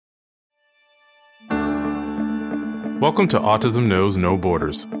Welcome to Autism Knows No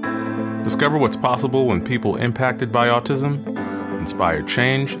Borders. Discover what's possible when people impacted by autism inspire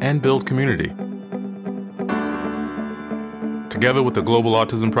change and build community. Together with the Global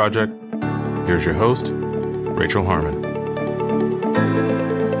Autism Project, here's your host, Rachel Harmon.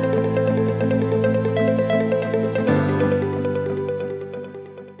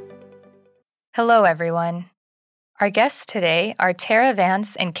 Hello, everyone. Our guests today are Tara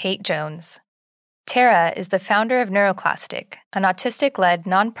Vance and Kate Jones. Tara is the founder of Neuroclastic, an autistic-led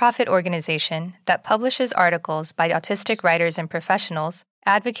nonprofit organization that publishes articles by autistic writers and professionals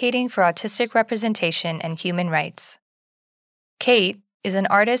advocating for autistic representation and human rights. Kate is an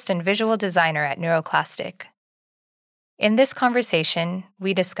artist and visual designer at Neuroclastic. In this conversation,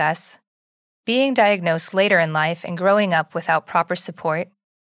 we discuss being diagnosed later in life and growing up without proper support,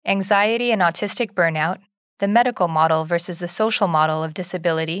 anxiety and autistic burnout, the medical model versus the social model of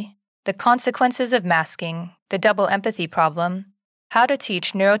disability, the consequences of masking, the double empathy problem, how to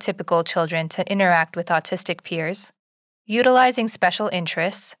teach neurotypical children to interact with autistic peers, utilizing special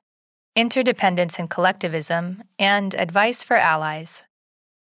interests, interdependence and collectivism, and advice for allies.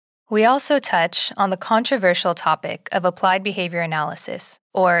 We also touch on the controversial topic of applied behavior analysis,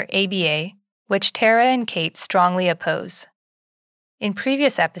 or ABA, which Tara and Kate strongly oppose. In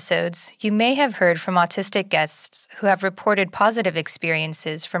previous episodes, you may have heard from autistic guests who have reported positive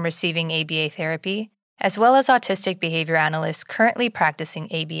experiences from receiving ABA therapy, as well as autistic behavior analysts currently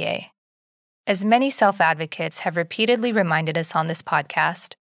practicing ABA. As many self-advocates have repeatedly reminded us on this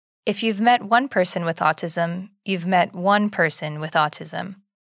podcast, if you've met one person with autism, you've met one person with autism.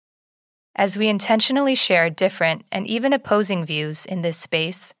 As we intentionally share different and even opposing views in this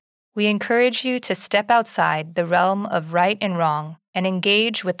space, we encourage you to step outside the realm of right and wrong and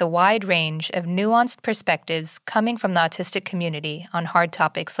engage with the wide range of nuanced perspectives coming from the autistic community on hard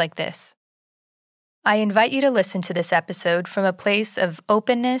topics like this. I invite you to listen to this episode from a place of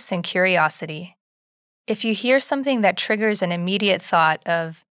openness and curiosity. If you hear something that triggers an immediate thought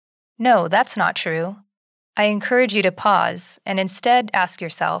of, "No, that's not true," I encourage you to pause and instead ask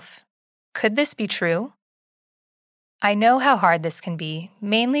yourself, "Could this be true?" I know how hard this can be,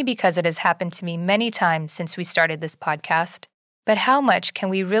 mainly because it has happened to me many times since we started this podcast. But how much can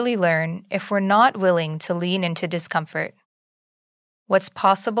we really learn if we're not willing to lean into discomfort? What's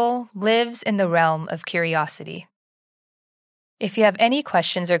possible lives in the realm of curiosity. If you have any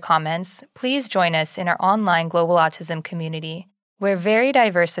questions or comments, please join us in our online Global Autism community, where very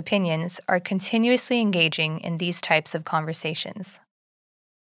diverse opinions are continuously engaging in these types of conversations.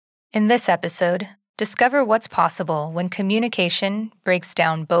 In this episode, discover what's possible when communication breaks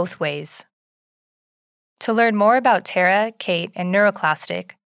down both ways. To learn more about Tara, Kate, and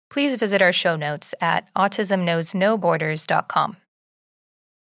Neuroclastic, please visit our show notes at autismknowsnoborders.com.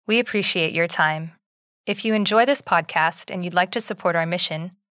 We appreciate your time. If you enjoy this podcast and you'd like to support our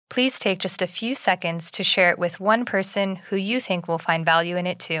mission, please take just a few seconds to share it with one person who you think will find value in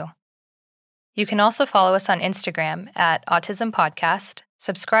it too. You can also follow us on Instagram at Autism Podcast,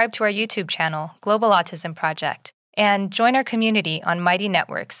 subscribe to our YouTube channel, Global Autism Project, and join our community on Mighty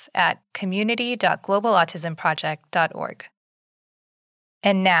Networks at community.globalautismproject.org.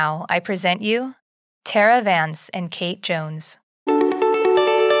 And now I present you Tara Vance and Kate Jones.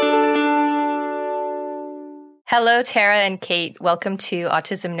 Hello, Tara and Kate. Welcome to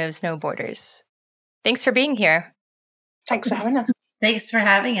Autism Knows No Borders. Thanks for being here. Thanks for having us. Thanks for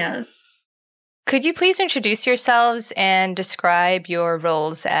having us. Could you please introduce yourselves and describe your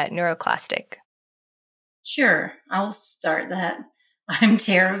roles at Neuroclastic? Sure, I'll start that. I'm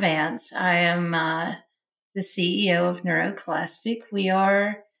Tara Vance. I am the CEO of Neuroclastic. We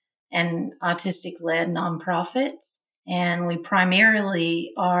are an autistic-led nonprofit, and we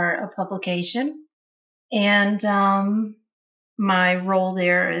primarily are a publication. And my role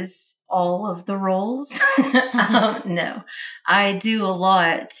there is all of the roles. No, I do a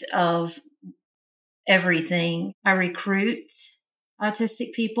lot of everything. I recruit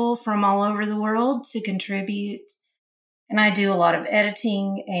autistic people from all over the world to contribute. And I do a lot of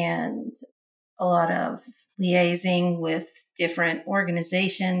editing and a lot of liaising with different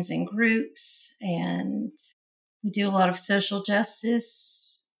organizations and groups. And we do a lot of social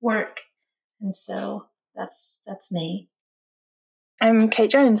justice work. And so that's me. I'm Kate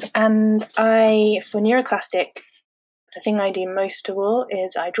Jones, and for Neuroclastic, the thing I do most of all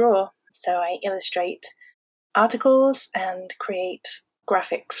is I draw. So I illustrate articles and create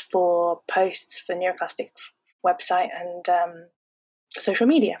graphics for posts for Neuroclastic's website and social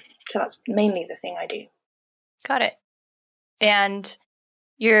media. So that's mainly the thing I do. Got it. And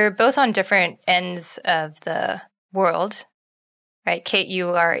you're both on different ends of the world, right? Kate,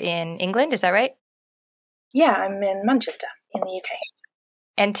 you are in England, is that right? Yeah, I'm in Manchester in the UK.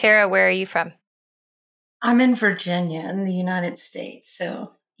 And Tara, where are you from? I'm in Virginia in the United States,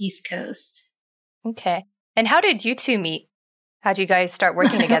 so East Coast. Okay. And how did you two meet? How'd you guys start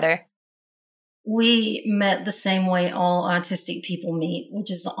working together? We met the same way all autistic people meet,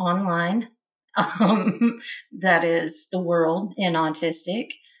 which is online. That is the world in autistic.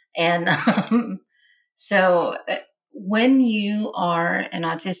 And so when you are an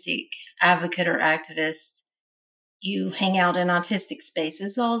autistic advocate or activist, you hang out in autistic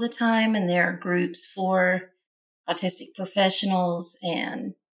spaces all the time, and there are groups for autistic professionals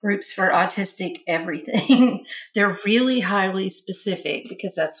and groups for autistic everything. They're really highly specific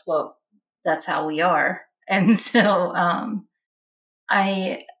because that's how we are. And so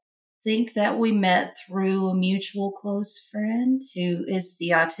I think that we met through a mutual close friend who is the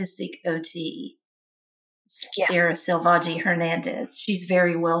autistic OT, Sarah Silvaggi Hernandez. She's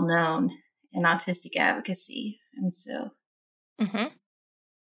very well known in autistic advocacy. And so. Mm-hmm.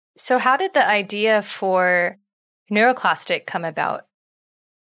 So how did the idea for Neuroclastic come about?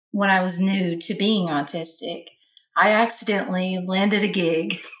 When I was new to being autistic, I accidentally landed a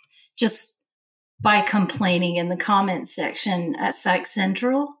gig just by complaining in the comments section at Psych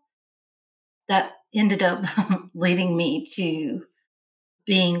Central. That ended up leading me to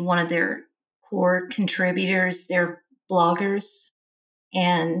being one of their core contributors, their bloggers.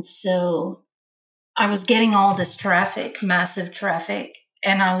 And so I was getting all this traffic, massive traffic,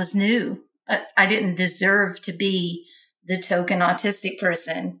 and I was new. I didn't deserve to be the token autistic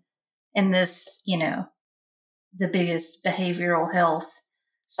person in this, the biggest behavioral health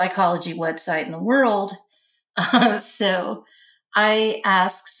psychology website in the world. So I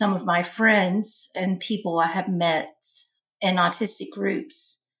asked some of my friends and people I have met in autistic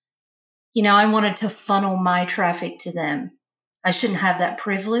groups, I wanted to funnel my traffic to them. I shouldn't have that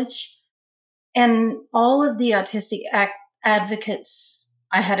privilege. And all of the autistic advocates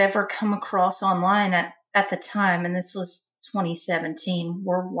I had ever come across online at the time, and this was 2017,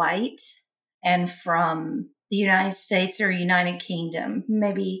 were white and from the United States or United Kingdom,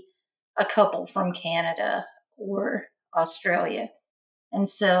 maybe a couple from Canada or Australia. And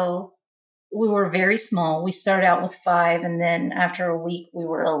so we were very small. We started out with 5, and then after a week, we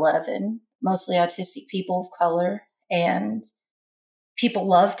were 11, mostly autistic people of color, and people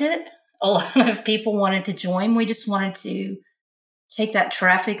loved it. A lot of people wanted to join. We just wanted to take that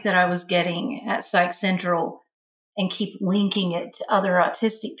traffic that I was getting at Psych Central and keep linking it to other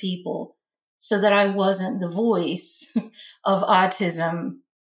autistic people so that I wasn't the voice of autism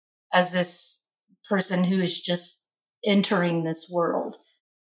as this person who is just entering this world.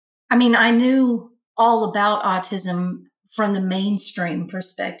 I mean, I knew all about autism from the mainstream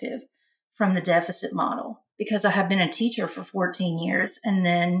perspective, from the deficit model, because I have been a teacher for 14 years. And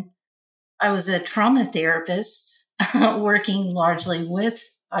then I was a trauma therapist working largely with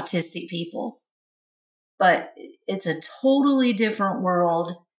autistic people. But it's a totally different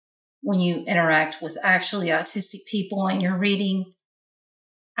world when you interact with actually autistic people and you're reading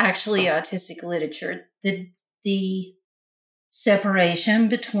actually autistic literature. The separation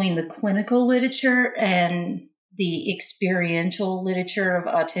between the clinical literature and the experiential literature of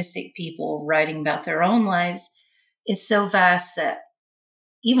autistic people writing about their own lives is so vast that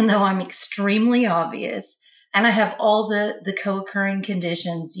even though I'm extremely obvious and I have all the co-occurring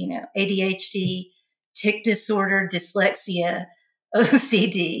conditions, ADHD, tic disorder, dyslexia,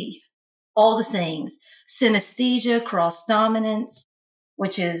 OCD, all the things, synesthesia, cross dominance,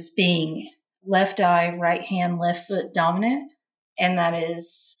 which is being left eye, right hand, left foot dominant. And that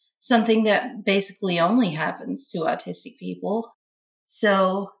is something that basically only happens to autistic people.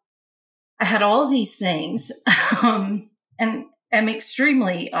 So I had all these things, and I'm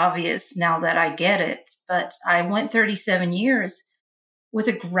extremely obvious now that I get it, but I went 37 years with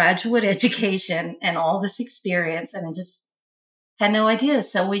a graduate education and all this experience, and I just had no idea.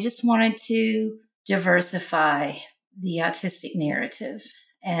 So we just wanted to diversify the autistic narrative.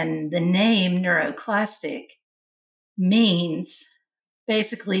 And the name Neuroclastic means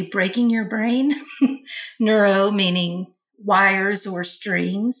basically breaking your brain. Neuro meaning wires or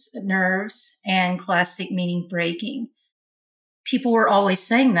strings, nerves, and clastic meaning breaking. People were always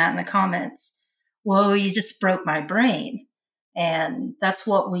saying that in the comments. Whoa, you just broke my brain. And that's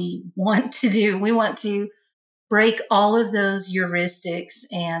what we want to do. We want to break all of those heuristics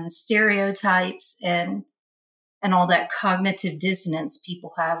and stereotypes and all that cognitive dissonance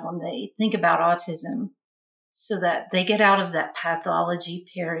people have when they think about autism, so that they get out of that pathology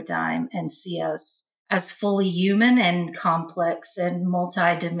paradigm and see us as fully human and complex and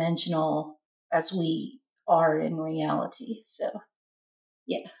multidimensional as we are in reality. So,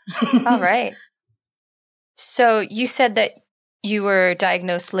 yeah. All right. So you said that you were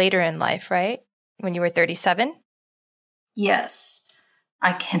diagnosed later in life, right? When you were 37? Yes.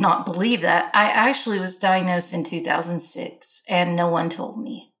 I cannot believe that. I actually was diagnosed in 2006 and no one told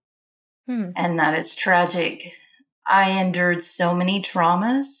me. And that is tragic. I endured so many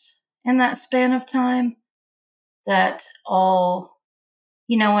traumas in that span of time that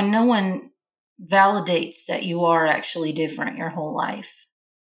when no one validates that you are actually different your whole life,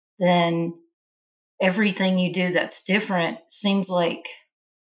 then everything you do that's different seems like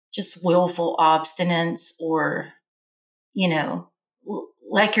just willful obstinance or,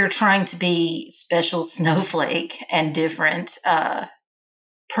 like you're trying to be special snowflake and different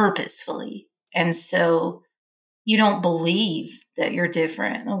purposefully. And so you don't believe that you're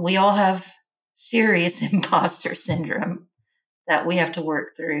different. We all have serious imposter syndrome that we have to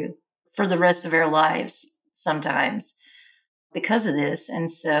work through for the rest of our lives sometimes because of this.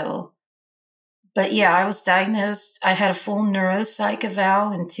 And so, but yeah, I was diagnosed. I had a full neuropsych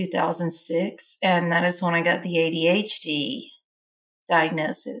eval in 2006, and that is when I got the ADHD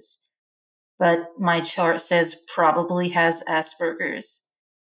diagnosis. But my chart says probably has Asperger's.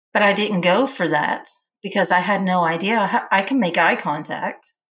 But I didn't go for that because I had no idea. I can make eye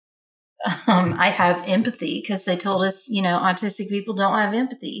contact. I have empathy because they told us, autistic people don't have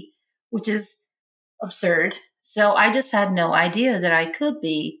empathy, which is absurd. So I just had no idea that I could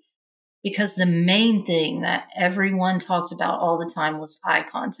be, because the main thing that everyone talked about all the time was eye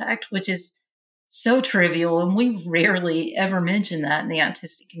contact, which is so trivial. And we rarely ever mention that in the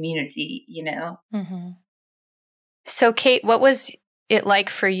autistic community, Mm-hmm. So, Kate, what was it like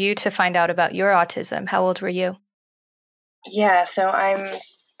for you to find out about your autism? How old were you? Yeah, so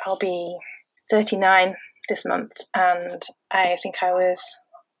I'll be 39 this month, and I think I was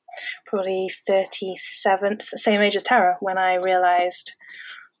probably 37, same age as Tara, when I realized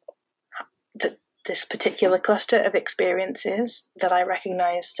that this particular cluster of experiences that I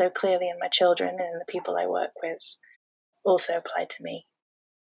recognize so clearly in my children and in the people I work with also applied to me.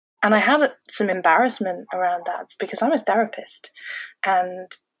 And I had some embarrassment around that because I'm a therapist,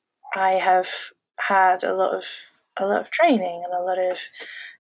 and I have had a lot of training and a lot of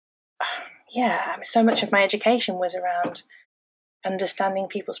so much of my education was around understanding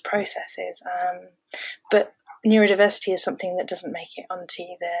people's processes. But neurodiversity is something that doesn't make it onto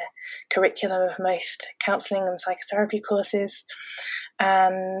the curriculum of most counselling and psychotherapy courses,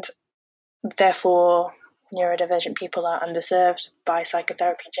 and therefore neurodivergent people are underserved by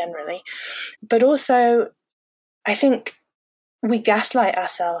psychotherapy generally. But also, I think we gaslight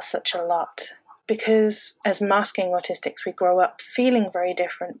ourselves such a lot, because as masking autistics, we grow up feeling very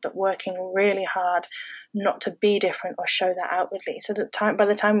different, but working really hard not to be different or show that outwardly. So that by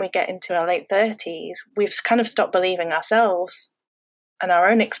the time we get into our late 30s, we've kind of stopped believing ourselves and our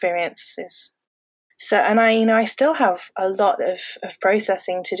own experiences. So, and I still have a lot of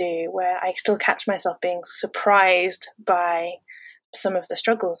processing to do, where I still catch myself being surprised by some of the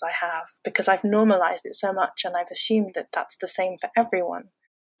struggles I have, because I've normalized it so much and I've assumed that that's the same for everyone.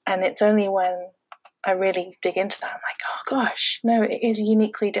 And it's only when I really dig into that, I'm like, oh gosh, no, it is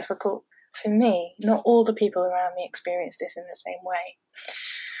uniquely difficult for me. Not all the people around me experience this in the same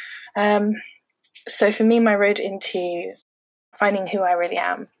way. So for me, my road into finding who I really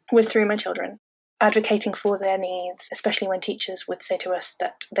am was through my children, advocating for their needs, especially when teachers would say to us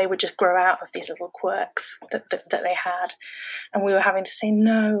that they would just grow out of these little quirks that they had. And we were having to say,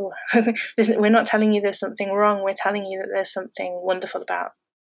 no, we're not telling you there's something wrong. We're telling you that there's something wonderful about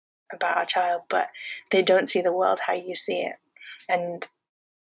our child, but they don't see the world how you see it. And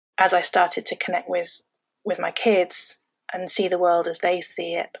as I started to connect with my kids and see the world as they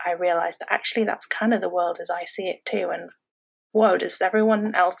see it, I realized that actually that's kind of the world as I see it too. And whoa, does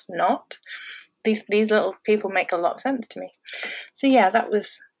everyone else not? These little people make a lot of sense to me. So yeah, that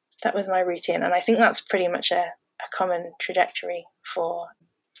was my routine, and I think that's pretty much a common trajectory for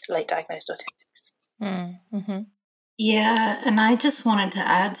late diagnosed autistics. Mm-hmm. Yeah, and I just wanted to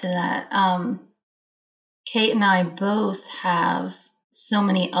add to that. Kate and I both have so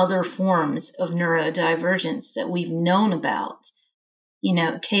many other forms of neurodivergence that we've known about.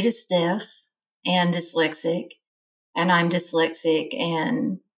 Kate is deaf and dyslexic, and I'm dyslexic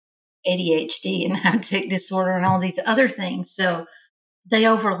and ADHD and have tic disorder and all these other things. So they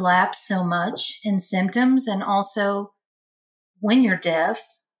overlap so much in symptoms, and also when you're deaf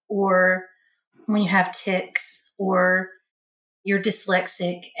or when you have tics or you're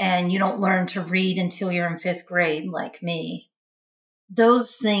dyslexic and you don't learn to read until you're in 5th grade like me.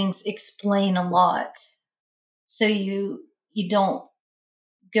 Those things explain a lot. So you don't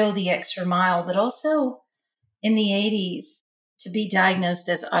go the extra mile. But also in the 80s, to be diagnosed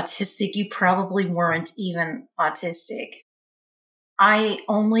as autistic, you probably weren't even autistic. I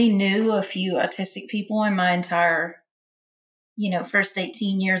only knew a few autistic people in my entire, first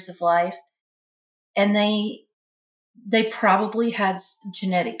 18 years of life. And they probably had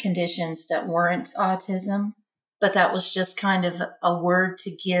genetic conditions that weren't autism, but that was just kind of a word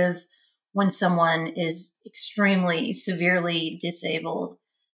to give when someone is extremely severely disabled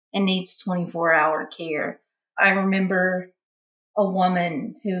and needs 24-hour care. I remember a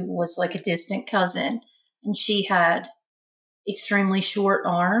woman who was like a distant cousin, and she had extremely short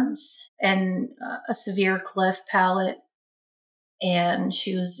arms and a severe cleft palate, and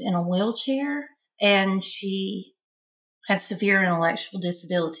she was in a wheelchair, and she had severe intellectual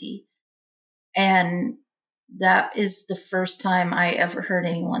disability. And that is the first time I ever heard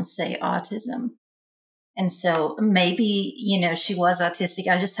anyone say autism. And so maybe, she was autistic.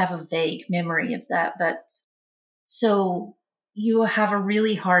 I just have a vague memory of that. But so you have a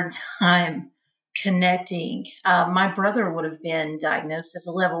really hard time connecting. My brother would have been diagnosed as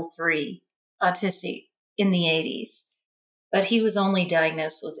a level 3 autistic in the 80s, but he was only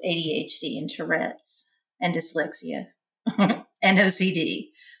diagnosed with ADHD and Tourette's and dyslexia and OCD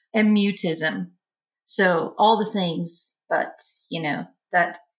and mutism. So all the things, but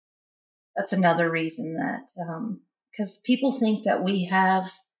that's another reason that, because people think that we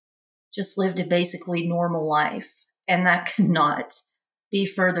have just lived a basically normal life, and that could not be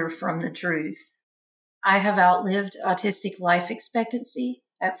further from the truth. I have outlived autistic life expectancy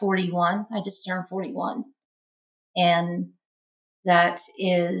at 41. I just turned 41. And that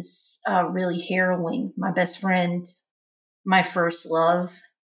is really harrowing. My best friend, my first love,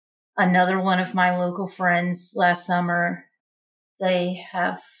 another one of my local friends last summer, they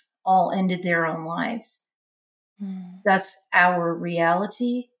have all ended their own lives. That's our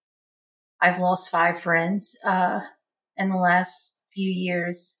reality. I've lost 5 friends in the last few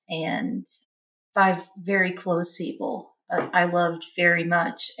years, and 5 very close people I loved very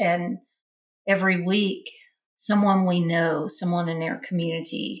much. And every week, someone we know, someone in our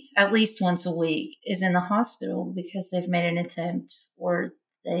community, at least once a week, is in the hospital because they've made an attempt or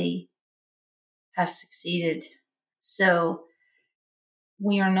they have succeeded. So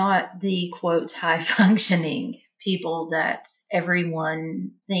we are not the, quote, high-functioning people that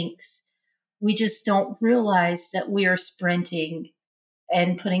everyone thinks. We just don't realize that we are sprinting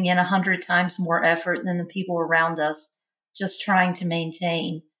and putting in 100 times more effort than the people around us, just trying to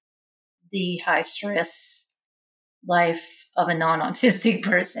maintain the high-stress life of a non-autistic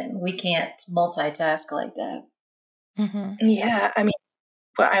person. We can't multitask like that. Mm-hmm. Yeah, I mean,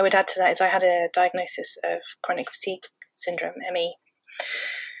 what I would add to that is I had a diagnosis of chronic fatigue syndrome, ME,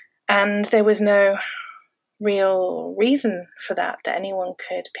 and there was no real reason for that anyone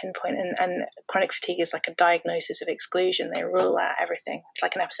could pinpoint. And chronic fatigue is like a diagnosis of exclusion. They rule out everything. It's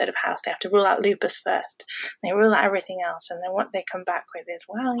like an episode of House. They have to rule out lupus first. They rule out everything else, and then what they come back with is,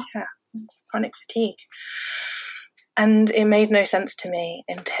 well, yeah, chronic fatigue. And it made no sense to me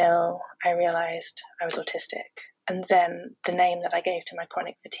until I realized I was autistic. And then the name that I gave to my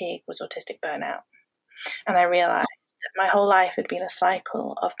chronic fatigue was autistic burnout. And I realized that my whole life had been a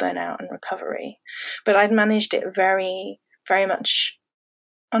cycle of burnout and recovery, but I'd managed it very, very much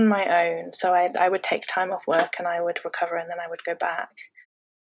on my own. So I would take time off work and I would recover, and then I would go back.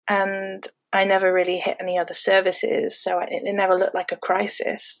 And I never really hit any other services, so it never looked like a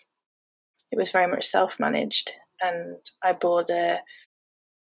crisis. It was very much self-managed, and I bore the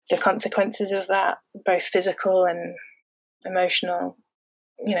consequences of that, both physical and emotional,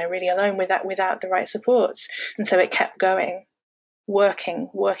 really alone without the right supports. And so it kept going, working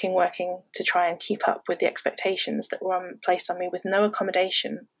to try and keep up with the expectations that were placed on me with no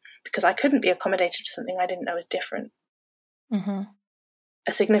accommodation, because I couldn't be accommodated to something I didn't know was different. Mm-hmm.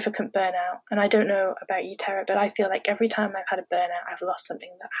 A significant burnout. And I don't know about you, Tara, but I feel like every time I've had a burnout, I've lost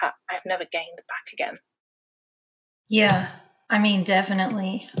something that I've never gained back again. Yeah, I mean,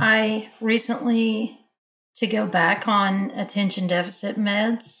 definitely. I recently, to go back on attention deficit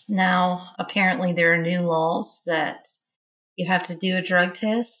meds, now apparently there are new laws that you have to do a drug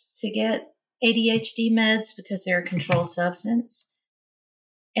test to get ADHD meds because they're a controlled substance.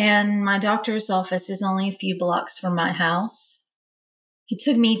 And my doctor's office is only a few blocks from my house. It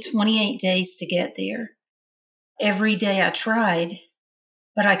took me 28 days to get there. Every day I tried,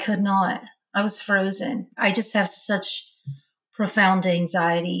 but I could not. I was frozen. I just have such profound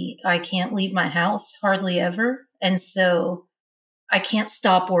anxiety. I can't leave my house hardly ever. And so I can't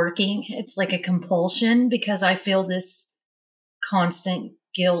stop working. It's like a compulsion because I feel this constant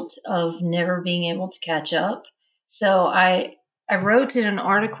guilt of never being able to catch up. So I wrote in an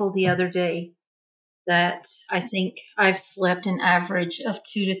article the other day that I think I've slept an average of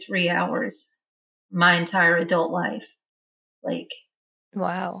 2 to 3 hours my entire adult life. Like,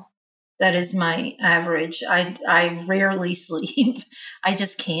 Wow. that is my average. I rarely sleep. I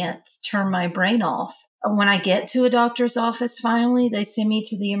just can't turn my brain off. When I get to a doctor's office, finally, they send me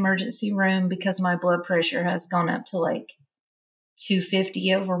to the emergency room because my blood pressure has gone up to like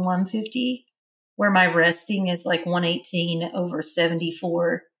 250 over 150, where my resting is like 118 over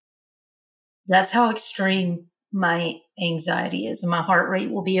 74. That's how extreme my anxiety is. My heart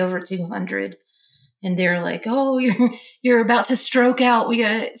rate will be over 200. And they're like, "Oh, you're about to stroke out. We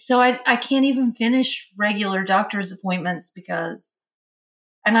gotta." So I can't even finish regular doctor's appointments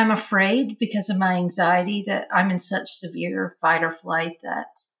and I'm afraid because of my anxiety that I'm in such severe fight or flight that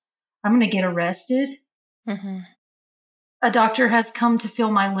I'm going to get arrested. Mm-hmm. A doctor has come to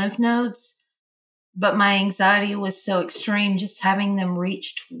feel my lymph nodes, but my anxiety was so extreme just having them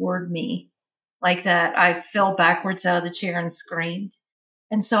reach toward me like that. I fell backwards out of the chair and screamed.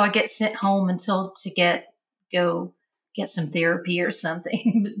 And so I get sent home until to go get some therapy or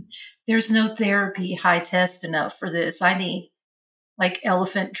something. There's no therapy high test enough for this. I need like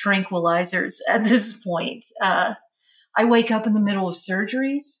elephant tranquilizers at this point. I wake up in the middle of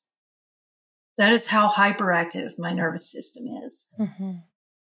surgeries. That is how hyperactive my nervous system is. Mm-hmm.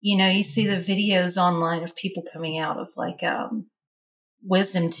 You know, you see the videos online of people coming out of like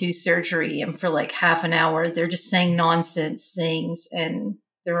wisdom tooth surgery, and for like half an hour, they're just saying nonsense things and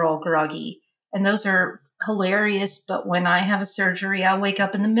they're all groggy. And those are hilarious. But when I have a surgery, I wake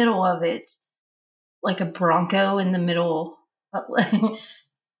up in the middle of it like a bronco in the middle,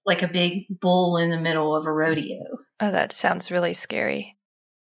 like a big bull in the middle of a rodeo. Oh, that sounds really scary.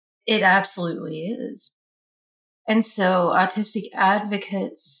 It absolutely is. And so autistic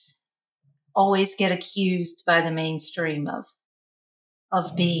advocates always get accused by the mainstream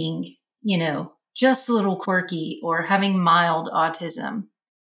of being, you know, just a little quirky or having mild autism.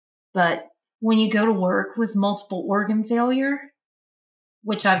 But when you go to work with multiple organ failure,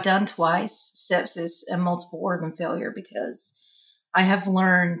 which I've done twice, sepsis and multiple organ failure, because I have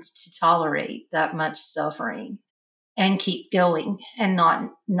learned to tolerate that much suffering and keep going and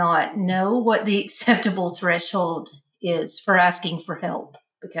not know what the acceptable threshold is for asking for help,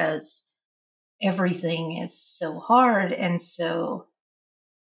 because everything is so hard. And so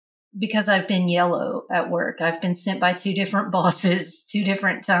because I've been yellow at work, I've been sent by 2 different bosses 2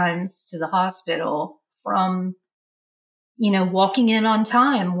 different times to the hospital from, you know, walking in on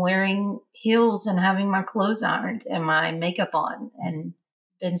time, wearing heels and having my clothes ironed and my makeup on, and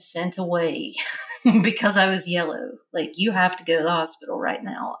been sent away because I was yellow. Like, you have to go to the hospital right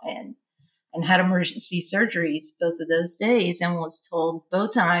now, and had emergency surgeries both of those days, and was told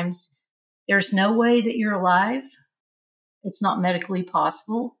both times, there's no way that you're alive. It's not medically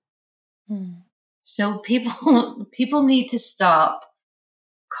possible. So people need to stop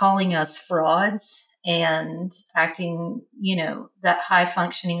calling us frauds and acting, you know, that high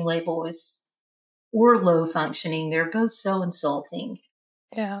functioning label is, or low functioning. They're both so insulting.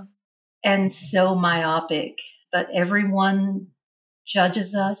 Yeah. And so myopic, but everyone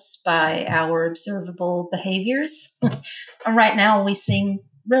judges us by our observable behaviors. Right now we seem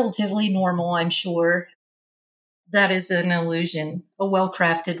relatively normal, I'm sure. That is an illusion, a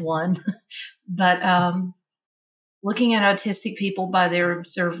well-crafted one. But looking at autistic people by their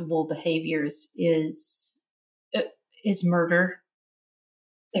observable behaviors is murder.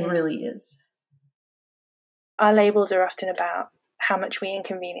 It really is. Our labels are often about how much we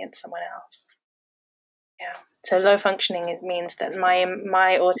inconvenience someone else. Yeah. So low functioning, it means that my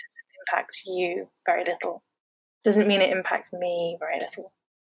autism impacts you very little. Doesn't mean it impacts me very little.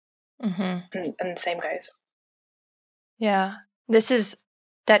 Mm-hmm. And the same goes. Yeah. This is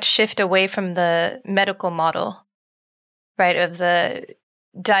that shift away from the medical model, right, of the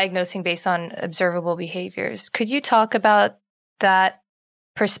diagnosing based on observable behaviors. Could you talk about that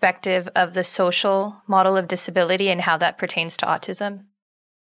perspective of the social model of disability and how that pertains to autism?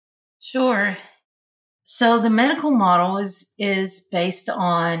 Sure. So the medical model is based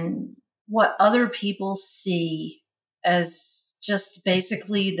on what other people see as just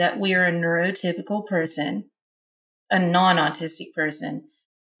basically that we are a neurotypical person, a non-autistic person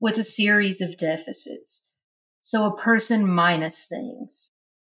with a series of deficits. So a person minus things.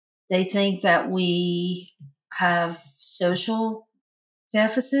 They think that we have social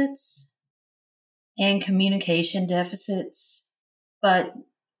deficits and communication deficits, but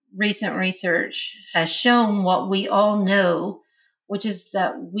recent research has shown what we all know, which is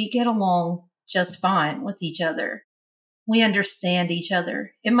that we get along just fine with each other. We understand each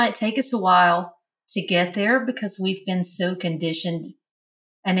other. It might take us a while to get there because we've been so conditioned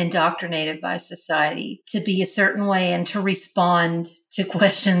and indoctrinated by society to be a certain way and to respond to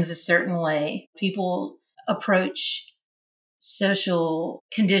questions a certain way. People approach social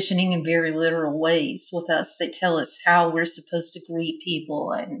conditioning in very literal ways with us. They tell us how we're supposed to greet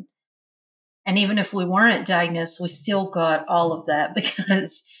people. And even if we weren't diagnosed, we still got all of that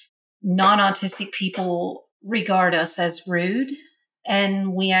because non-autistic people regard us as rude.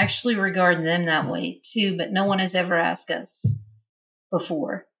 And we actually regard them that way too, but no one has ever asked us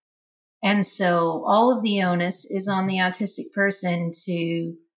before. And so all of the onus is on the autistic person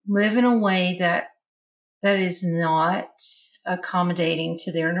to live in a way that is not accommodating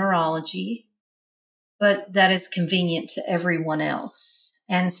to their neurology, but that is convenient to everyone else.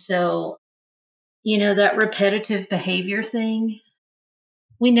 And so, that repetitive behavior thing,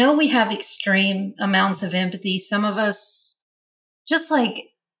 we know we have extreme amounts of empathy. Some of us, just like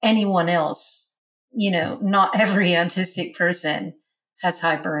anyone else, not every autistic person has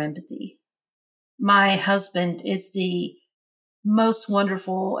hyper empathy. My husband is the most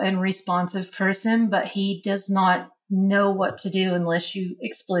wonderful and responsive person, but he does not know what to do unless you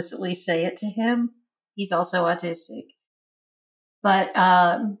explicitly say it to him. He's also autistic. But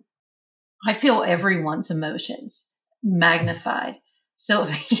I feel everyone's emotions magnified. So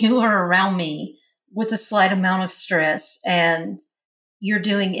if you are around me with a slight amount of stress and you're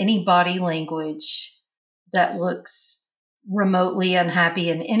doing any body language that looks remotely unhappy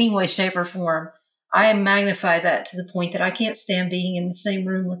in any way, shape, or form, I magnify that to the point that I can't stand being in the same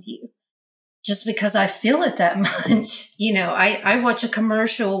room with you just because I feel it that much. I watch a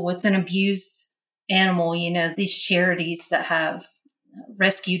commercial with an abused animal, these charities that have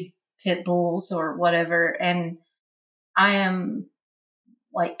rescued pit bulls or whatever. And I am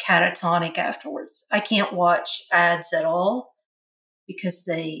like catatonic afterwards. I can't watch ads at all because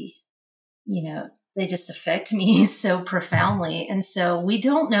they just affect me so profoundly. And so we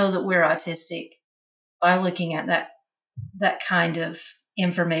don't know that we're autistic by looking at that kind of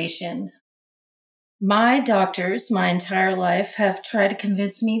information. My doctors, my entire life, have tried to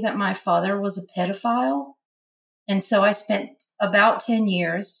convince me that my father was a pedophile. And so I spent about 10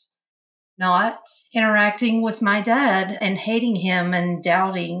 years not interacting with my dad and hating him and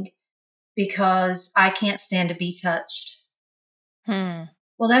doubting because I can't stand to be touched.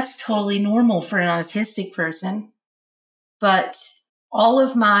 Well, that's totally normal for an autistic person. But all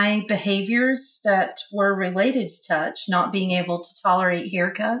of my behaviors that were related to touch, not being able to tolerate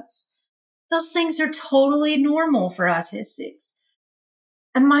haircuts, those things are totally normal for autistics.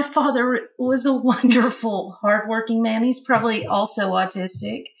 And my father was a wonderful, hardworking man. He's probably also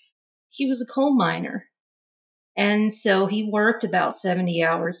autistic. He was a coal miner. And so he worked about 70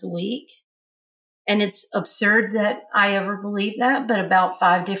 hours a week. And it's absurd that I ever believed that, but about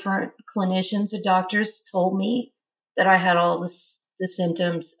 5 different clinicians or doctors told me that I had all the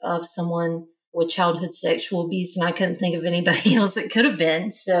symptoms of someone with childhood sexual abuse, and I couldn't think of anybody else it could have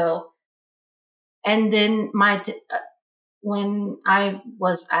been. So, and then when I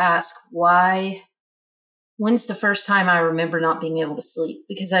was asked when's the first time I remember not being able to sleep?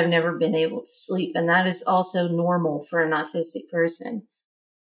 Because I've never been able to sleep. And that is also normal for an autistic person.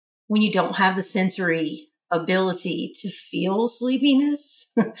 When you don't have the sensory ability to feel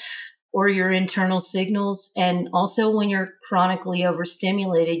sleepiness or your internal signals. And also when you're chronically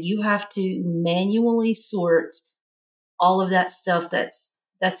overstimulated, you have to manually sort all of that stuff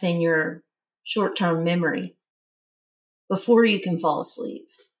that's in your short-term memory before you can fall asleep.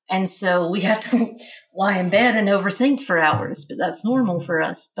 And so we have to lie in bed and overthink for hours, but that's normal for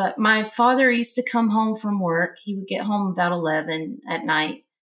us. But my father used to come home from work. He would get home about 11 at night,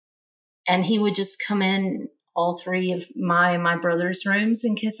 and he would just come in all 3 of my brother's rooms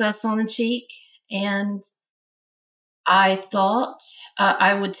and kiss us on the cheek. And I thought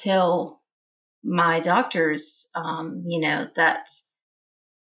I would tell my doctors,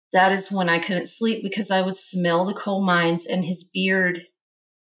 that is when I couldn't sleep because I would smell the coal mines and his beard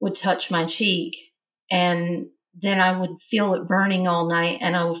would touch my cheek, and then I would feel it burning all night,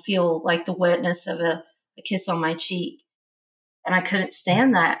 and I would feel like the wetness of a kiss on my cheek. And I couldn't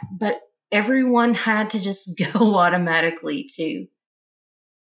stand that. But everyone had to just go automatically to,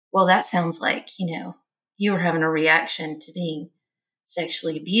 well, that sounds like, you were having a reaction to being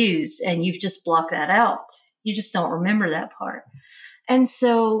sexually abused, and you've just blocked that out. You just don't remember that part. And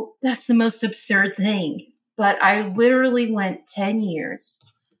so that's the most absurd thing. But I literally went 10 years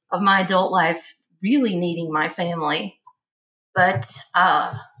of my adult life really needing my family. But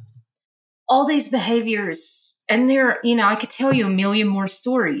all these behaviors, and I could tell you a million more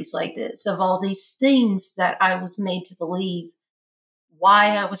stories like this of all these things that I was made to believe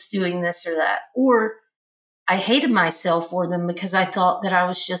why I was doing this or that. Or I hated myself for them because I thought that I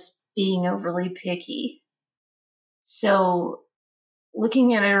was just being overly picky. So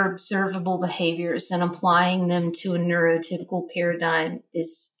looking at our observable behaviors and applying them to a neurotypical paradigm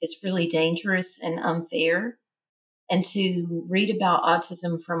is really dangerous and unfair. And to read about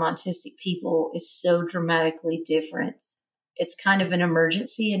autism from autistic people is so dramatically different. It's kind of an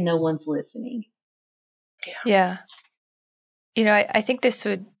emergency and no one's listening. Yeah. I think this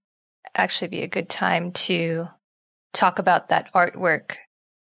would actually be a good time to talk about that artwork.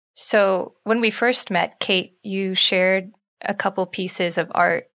 So when we first met, Kate, you shared a couple pieces of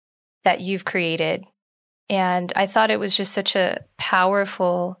art that you've created. And I thought it was just such a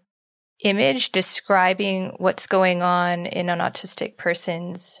powerful image describing what's going on in an autistic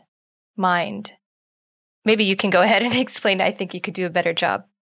person's mind. Maybe you can go ahead and explain. I think you could do a better job.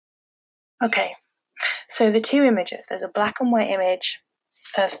 Okay. So the two images, there's a black and white image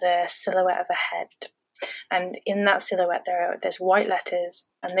of the silhouette of a head. And in that silhouette, there's white letters,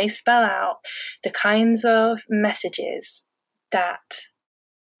 and they spell out the kinds of messages that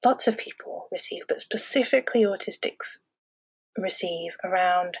lots of people receive, but specifically autistics receive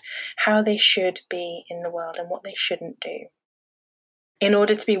around how they should be in the world and what they shouldn't do in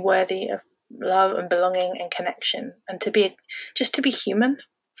order to be worthy of love and belonging and connection and to be human.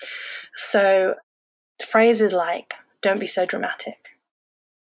 So phrases like, don't be so dramatic,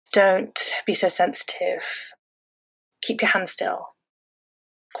 don't be so sensitive, keep your hands still,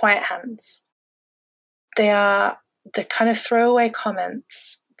 quiet hands. They are the kind of throwaway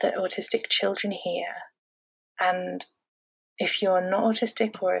comments that autistic children hear. And if you're not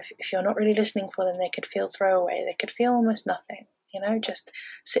autistic, or if you're not really listening for them, they could feel throwaway. They could feel almost nothing, just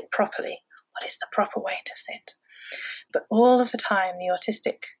sit properly. What is the proper way to sit? But all of the time, the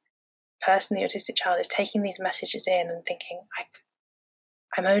autistic person, the autistic child, is taking these messages in and thinking,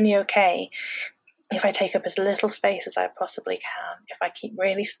 I'm only okay if I take up as little space as I possibly can, if I keep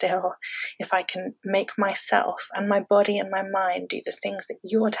really still, if I can make myself and my body and my mind do the things that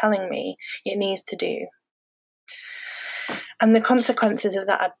you're telling me it needs to do. And the consequences of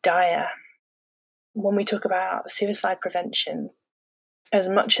that are dire. When we talk about suicide prevention, as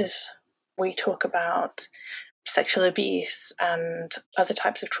much as we talk about sexual abuse and other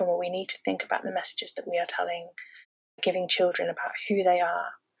types of trauma, we need to think about the messages that we are giving children about who they are,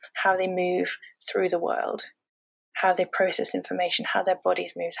 how they move through the world, how they process information, how their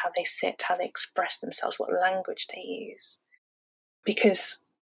bodies move, how they sit, how they express themselves, what language they use. Because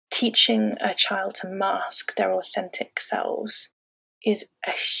teaching a child to mask their authentic selves is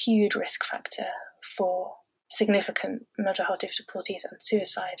a huge risk factor for significant mental health difficulties and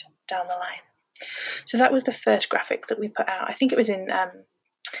suicide down the line. So that was the first graphic that we put out. I think it was in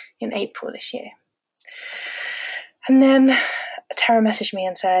April this year. And then Tara messaged me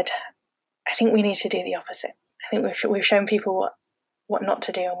and said, I think we need to do the opposite. I think we've shown people what not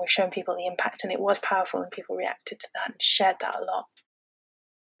to do, and we've shown people the impact, and it was powerful, and people reacted to that and shared that a lot.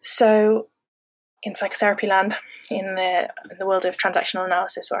 So in psychotherapy land, in the world of transactional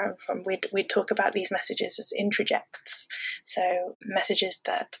analysis where I'm from, we'd talk about these messages as introjects. So messages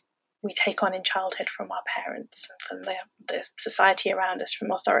that we take on in childhood from our parents, from the society around us,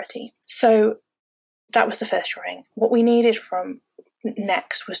 from authority. So that was the first drawing. What we needed from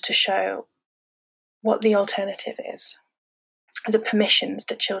next was to show what the alternative is, the permissions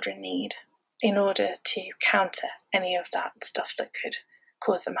that children need in order to counter any of that stuff that could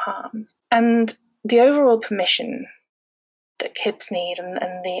cause them harm. And the overall permission that kids need and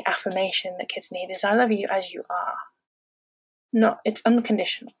the affirmation that kids need is, I love you as you are. It's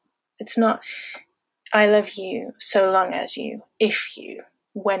unconditional. It's not, I love you so long as you, if you,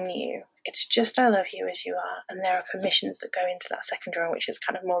 when you. It's just, I love you as you are. And there are permissions that go into that second drawing, which is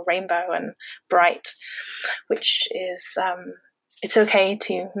kind of more rainbow and bright, which is, it's okay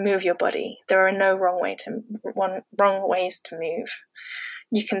to move your body. There are no wrong ways to move.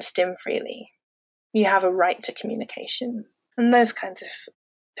 You can stim freely. You have a right to communication. And those kinds of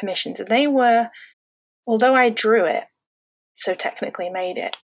permissions. And they were, although I drew it, so technically made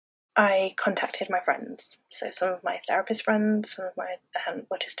it, I contacted my friends. So some of my therapist friends, some of my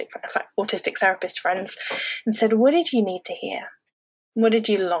autistic therapist friends, and said, what did you need to hear? What did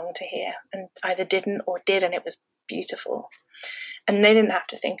you long to hear? And either didn't or did, and it was beautiful. And they didn't have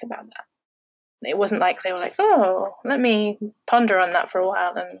to think about that. It wasn't like they were like, oh, let me ponder on that for a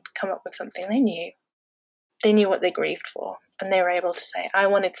while and come up with something. They knew what they grieved for, and they were able to say, I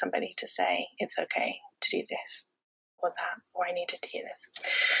wanted somebody to say, it's okay to do this or that, or I needed to hear this.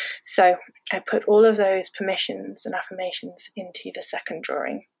 So I put all of those permissions and affirmations into the second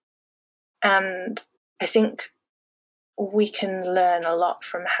drawing. And I think we can learn a lot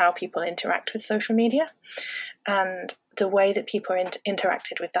from how people interact with social media. And the way that people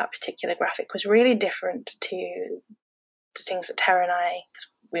interacted with that particular graphic was really different to the things that Tara and I,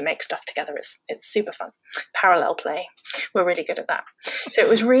 we make stuff together. It's super fun. Parallel play. We're really good at that. So it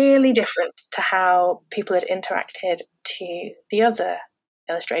was really different to how people had interacted to the other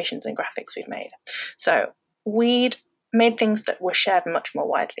illustrations and graphics we've made. So we'd made things that were shared much more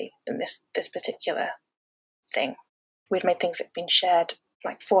widely than this particular thing. We'd made things that had been shared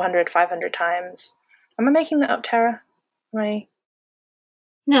like 400, 500 times. Am I making that up, Tara?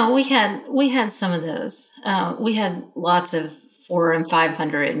 No, we had some of those. We had lots of 400 and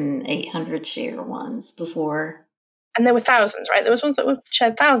 500 and 800 share ones before. And there were thousands, right? There was ones that were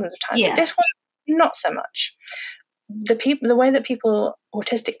shared thousands of times. Yeah. But this one, not so much. The way that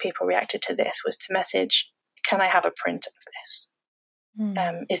autistic people reacted to this was to message, can I have a print of this?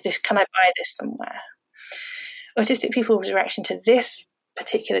 Can I buy this somewhere? Autistic people's reaction to this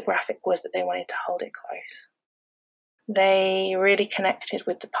particular graphic was that they wanted to hold it close. They really connected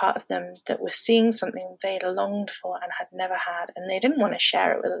with the part of them that was seeing something they longed for and had never had, and they didn't want to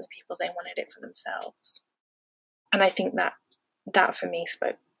share it with other people. They wanted it for themselves. And I think that for me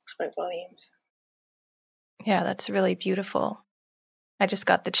spoke volumes. Yeah, that's really beautiful. I just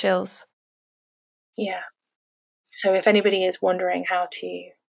got the chills. Yeah. So if anybody is wondering how to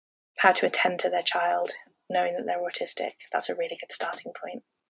attend to their child, knowing that they're autistic, that's a really good starting point.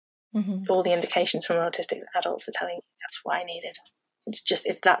 Mm-hmm. All the indications from autistic adults are telling you that's what I needed.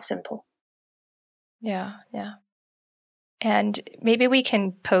 It's that simple. Yeah. And maybe we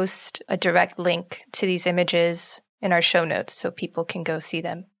can post a direct link to these images in our show notes so people can go see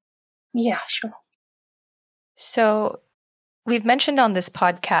them. Yeah, sure. So we've mentioned on this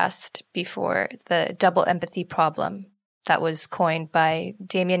podcast before the double empathy problem that was coined by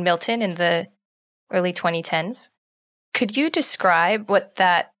Damian Milton in the early 2010s. Could you describe what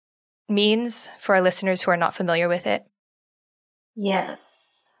that means for our listeners who are not familiar with it?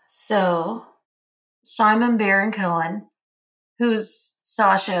 Yes. So Simon Baron-Cohen, who's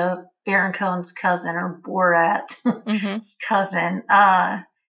Sacha Baron Cohen's cousin, or Borat's cousin,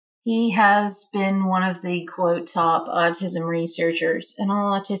 he has been one of the, quote, top autism researchers, and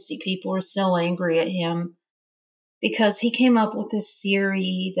all autistic people are so angry at him because he came up with this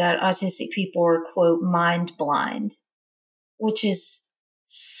theory that autistic people are, quote, mind blind, which is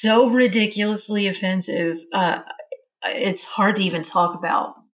so ridiculously offensive. It's hard to even talk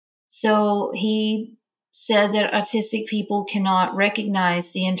about. So he said that autistic people cannot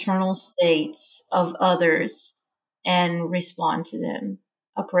recognize the internal states of others and respond to them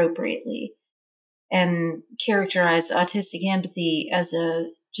appropriately, and characterize autistic empathy as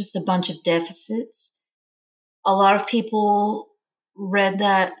just a bunch of deficits. A lot of people read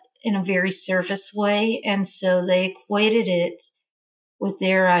that in a very surface way, and so they equated it with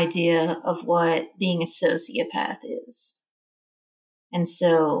their idea of what being a sociopath is. And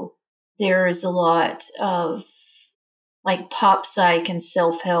so there is a lot of like pop psych and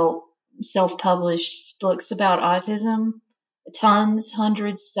self-help, self-published books about autism, tons,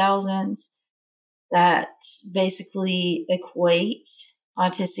 hundreds, thousands, that basically equate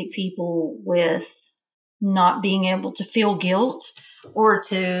autistic people with not being able to feel guilt or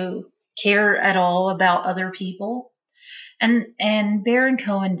to care at all about other people. And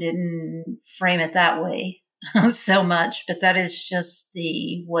Baron-Cohen didn't frame it that way so much, but that is just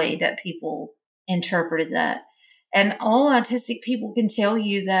the way that people interpreted that. And all autistic people can tell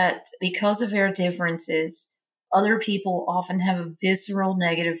you that because of our differences, other people often have a visceral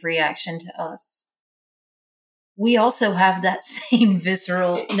negative reaction to us. We also have that same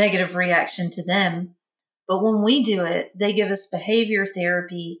visceral negative reaction to them. But when we do it, they give us behavior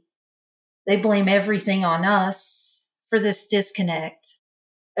therapy. They blame everything on us for this disconnect.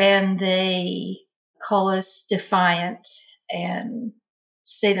 And they call us defiant and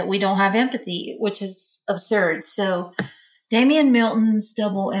say that we don't have empathy, which is absurd. So Damian Milton's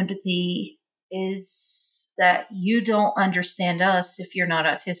double empathy is that you don't understand us if you're not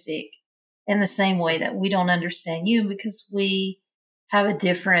autistic, in the same way that we don't understand you because we have a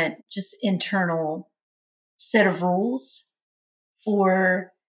different, just internal set of rules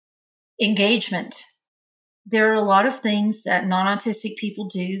for engagement. There are a lot of things that non-autistic people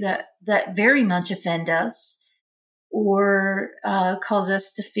do that very much offend us or cause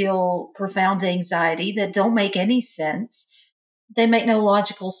us to feel profound anxiety that don't make any sense. They make no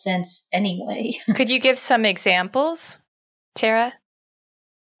logical sense anyway. Could you give some examples, Tara?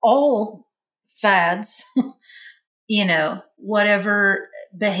 All fads, whatever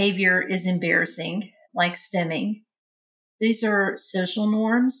behavior is embarrassing, like stimming. These are social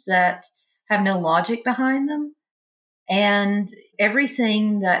norms that have no logic behind them. And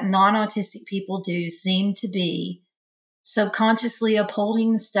everything that non-autistic people do seem to be subconsciously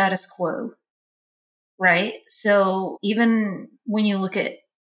upholding the status quo, right? So even when you look at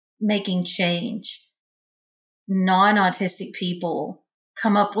making change, non-autistic people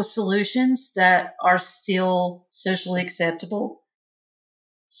come up with solutions that are still socially acceptable.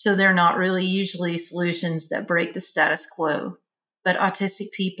 So they're not really usually solutions that break the status quo. But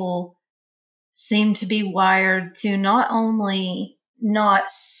autistic people seem to be wired to not only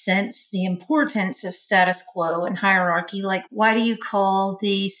not sense the importance of status quo and hierarchy, like why do you call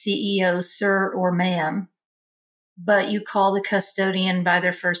the CEO sir or ma'am, but you call the custodian by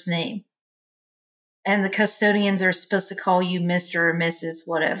their first name? And the custodians are supposed to call you Mr. or Mrs.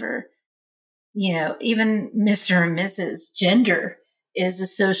 whatever. You know, even Mr. and Mrs. Gender is a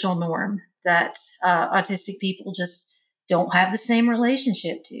social norm that autistic people just don't have the same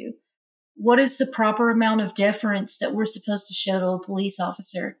relationship to. What is the proper amount of deference that we're supposed to show to a police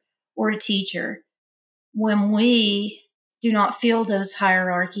officer or a teacher when we do not feel those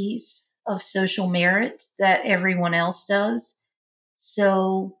hierarchies of social merit that everyone else does?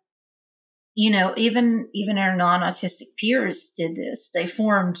 So, you know, even our non-autistic peers did this. They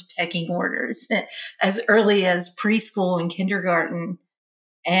formed pecking orders as early as preschool and kindergarten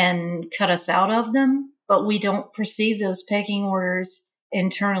and cut us out of them, but we don't perceive those pecking orders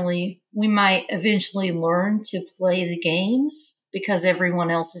internally. We might eventually learn to play the games because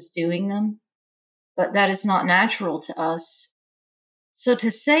everyone else is doing them, but that is not natural to us. So to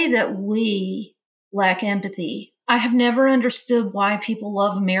say that we lack empathy, I have never understood why people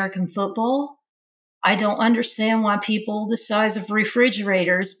love American football. I don't understand why people the size of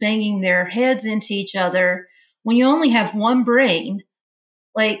refrigerators banging their heads into each other when you only have one brain.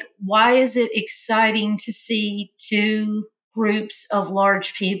 Like, why is it exciting to see two groups of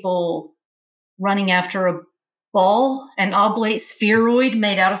large people running after a ball, an oblate spheroid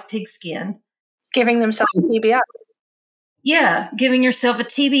made out of pigskin? Giving themselves a TBI. Yeah, giving yourself a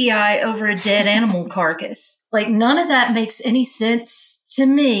TBI over a dead animal carcass. Like, none of that makes any sense to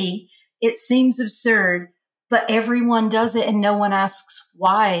me. It seems absurd, but everyone does it and no one asks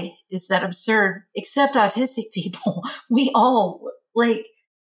why is that absurd, except autistic people. We all, like,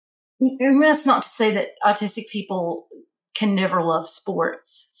 and that's not to say that autistic people can never love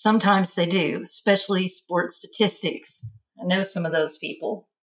sports. Sometimes they do, especially sports statistics. I know some of those people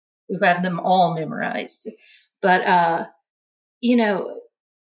who have them all memorized. But, you know,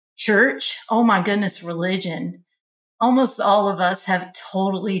 church, oh my goodness, religion. Almost all of us have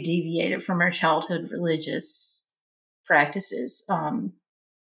totally deviated from our childhood religious practices a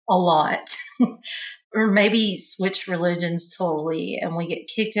lot. Or maybe switch religions totally, and we get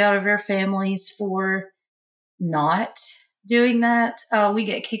kicked out of our families for not doing that. We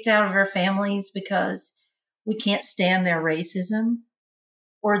get kicked out of our families because we can't stand their racism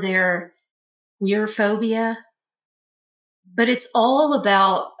or their queerphobia. But it's all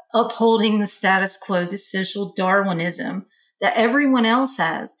about upholding the status quo, the social Darwinism that everyone else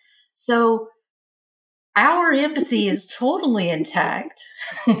has. So our empathy is totally intact.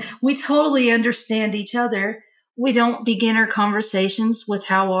 We totally understand each other. We don't begin our conversations with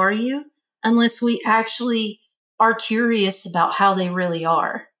 "How are you?" unless we actually are curious about how they really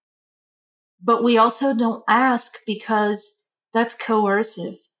are. But we also don't ask because that's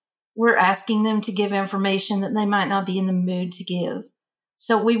coercive. We're asking them to give information that they might not be in the mood to give.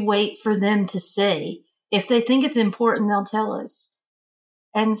 So we wait for them to say. If they think it's important, they'll tell us.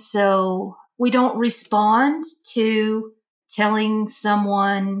 And so we don't respond to telling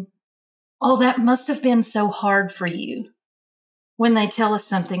someone, "Oh, that must have been so hard for you," when they tell us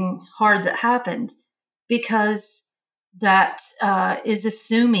something hard that happened, because that is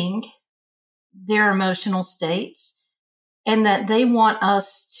assuming their emotional states and that they want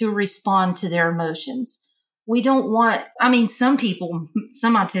us to respond to their emotions. We don't want, I mean, some people,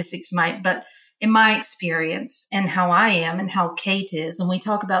 some autistics might, but in my experience and how I am and how Kate is, and we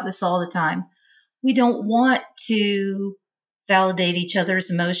talk about this all the time, we don't want to validate each other's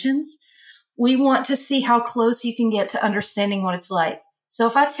emotions. We want to see how close you can get to understanding what it's like. So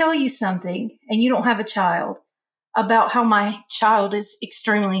if I tell you something and you don't have a child about how my child is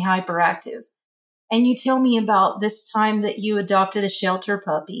extremely hyperactive, and you tell me about this time that you adopted a shelter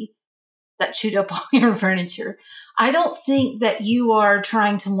puppy that chewed up all your furniture, I don't think that you are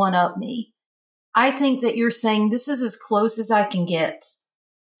trying to one-up me. I think that you're saying this is as close as I can get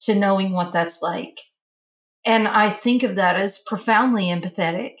to knowing what that's like. And I think of that as profoundly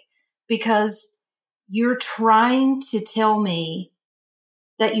empathetic because you're trying to tell me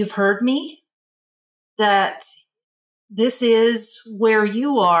that you've heard me, that this is where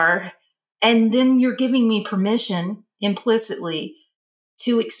you are, and then you're giving me permission implicitly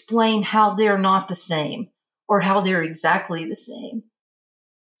to explain how they're not the same or how they're exactly the same.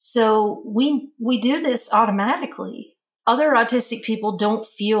 So we do this automatically. Other autistic people don't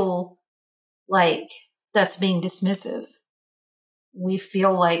feel like that's being dismissive. We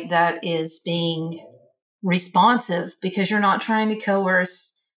feel like that is being responsive because you're not trying to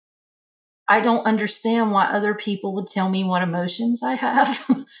coerce. I don't understand why other people would tell me what emotions I have.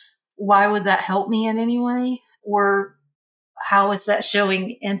 Why would that help me in any way? Or how is that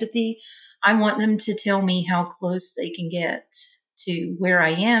showing empathy? I want them to tell me how close they can get to where I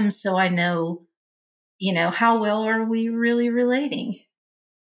am so I know, how well are we really relating?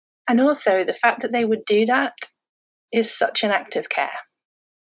 And also the fact that they would do that is such an act of care.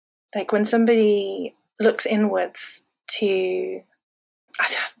 Like when somebody looks inwards to,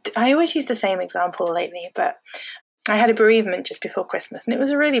 I always use the same example lately, but I had a bereavement just before Christmas and it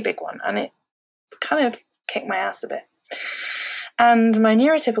was a really big one and it kind of kicked my ass a bit. And my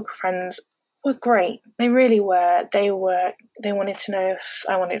neurotypical friends were great. They really were. They wanted to know if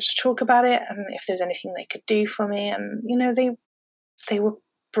I wanted to talk about it and if there was anything they could do for me. And, they were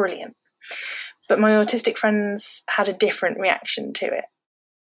brilliant. But my autistic friends had a different reaction to it.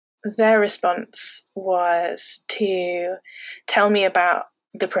 Their response was to tell me about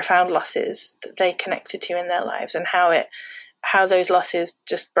the profound losses that they connected to in their lives and how those losses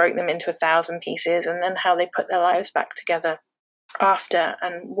just broke them into 1,000 pieces, and then how they put their lives back together after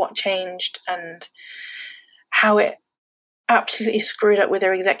and what changed and how it absolutely screwed up with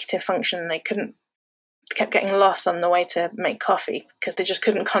their executive function. They kept getting lost on the way to make coffee because they just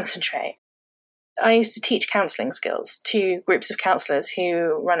couldn't concentrate. I used to teach counselling skills to groups of counsellors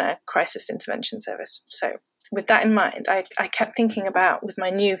who run a crisis intervention service. So with that in mind, I kept thinking about, with my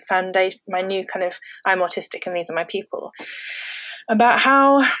new foundation, my new kind of, I'm autistic and these are my people, about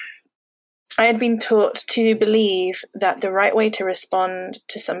how I had been taught to believe that the right way to respond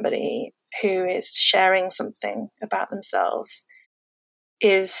to somebody who is sharing something about themselves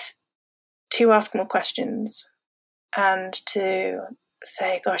is to ask more questions and to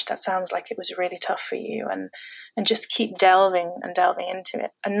say, gosh, that sounds like it was really tough for you, and just keep delving into it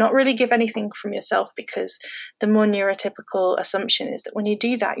and not really give anything from yourself, because the more neurotypical assumption is that when you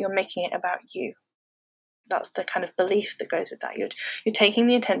do that, you're making it about you. That's the kind of belief that goes with that. You're taking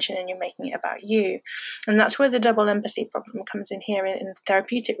the attention and you're making it about you. And that's where the double empathy problem comes in here in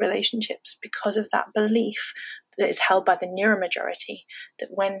therapeutic relationships, because of that belief that is held by the neuromajority, that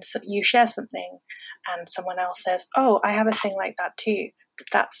when you share something and someone else says, oh, I have a thing like that too,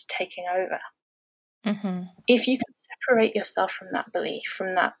 that's taking over. Mm-hmm. If you can separate yourself from that belief,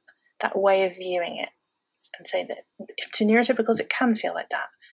 from that way of viewing it, and say that to neurotypicals it can feel like that,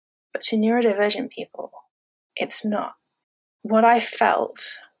 but to neurodivergent people, it's not. What I felt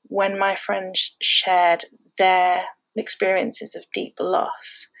when my friends shared their experiences of deep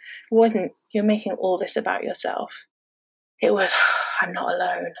loss wasn't, you're making all this about yourself. It was, I'm not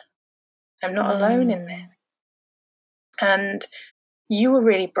alone. I'm not alone in this. And you were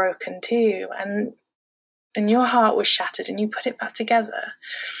really broken too. And your heart was shattered and you put it back together.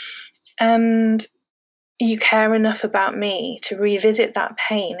 And you care enough about me to revisit that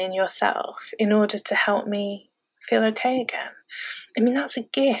pain in yourself in order to help me feel okay again. I mean, that's a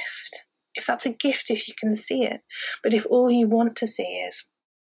gift. If that's a gift, if you can see it. But if all you want to see is,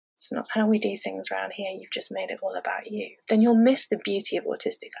 it's not how we do things around here, you've just made it all about you, then you'll miss the beauty of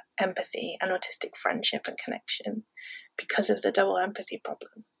autistic empathy and autistic friendship and connection because of the double empathy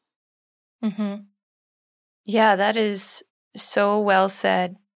problem. Mm-hmm. Yeah, that is so well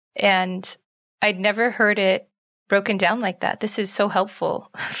said. And I'd never heard it broken down like that. This is so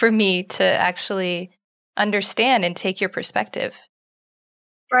helpful for me to actually understand and take your perspective.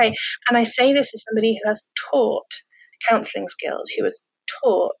 Right. And I say this as somebody who has taught counselling skills, who has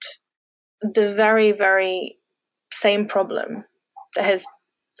taught the very, very same problem that has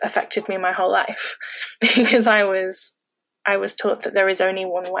affected me my whole life, because I was taught that there is only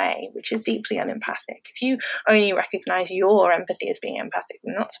one way, which is deeply unempathic. If you only recognize your empathy as being empathic,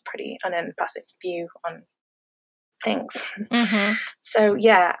 then that's a pretty unempathic view on things. Mm-hmm. So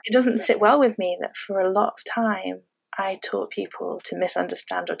yeah, it doesn't sit well with me that for a lot of time I taught people to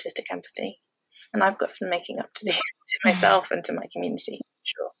misunderstand autistic empathy, and I've got some making up to do to myself and to my community,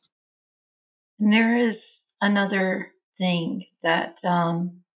 sure. And there is another thing that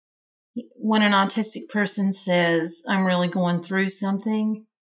when an autistic person says, I'm really going through something,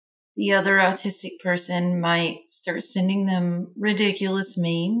 the other autistic person might start sending them ridiculous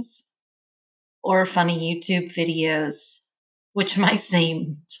memes or funny YouTube videos, which might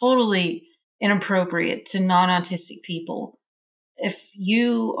seem totally inappropriate to non-autistic people. if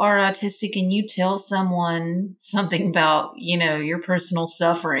you are autistic and you tell someone something about, your personal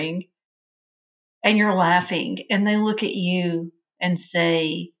suffering and you're laughing and they look at you and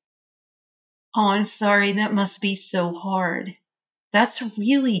say, "Oh, I'm sorry, that must be so hard." That's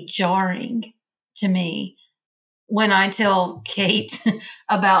really jarring to me when I tell Kate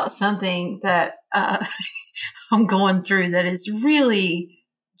about something that I'm going through that is really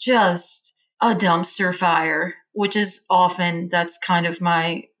just a dumpster fire, which is often, that's kind of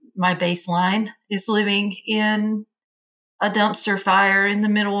my baseline, is living in a dumpster fire in the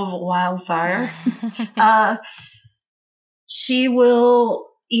middle of a wildfire. She will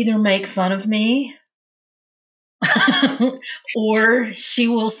either make fun of me or she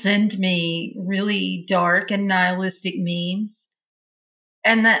will send me really dark and nihilistic memes.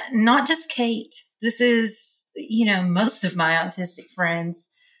 And that, not just Kate, this is, most of my autistic friends,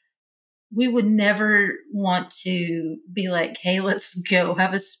 we would never want to be like, "Hey, let's go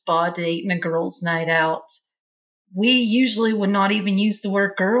have a spa date and a girls' night out." We usually would not even use the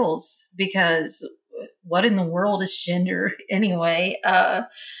word girls because what in the world is gender anyway?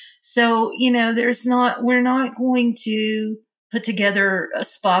 So, we're not going to put together a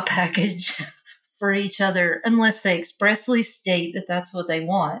spa package for each other unless they expressly state that that's what they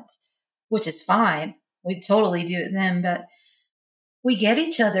want, which is fine. We totally do it then, but we get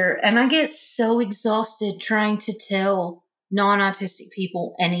each other. And I get so exhausted trying to tell non-autistic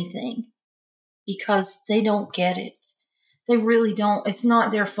people anything because they don't get it. They really don't. It's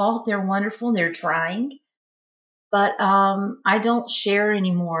not their fault. They're wonderful. They're trying. But I don't share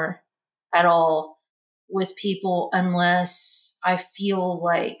anymore at all with people unless I feel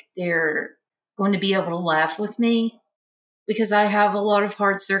like they're going to be able to laugh with me, because I have a lot of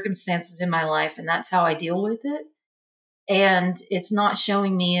hard circumstances in my life and that's how I deal with it. And it's not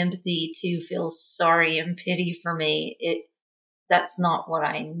showing me empathy to feel sorry and pity for me. That's not what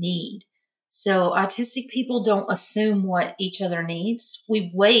I need. So autistic people don't assume what each other needs.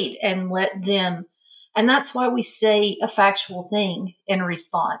 We wait and let them. And that's why we say a factual thing in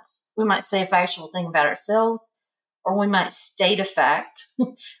response. We might say a factual thing about ourselves, or we might state a fact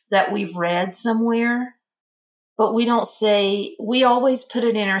that we've read somewhere. But we don't say, we always put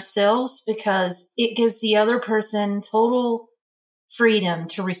it in ourselves because it gives the other person total freedom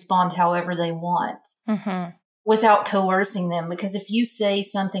to respond however they want without coercing them. Because if you say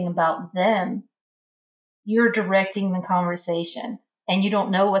something about them, you're directing the conversation and you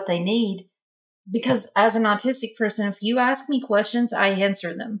don't know what they need. Because as an autistic person, if you ask me questions, I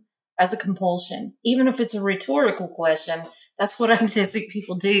answer them as a compulsion. Even if it's a rhetorical question, that's what autistic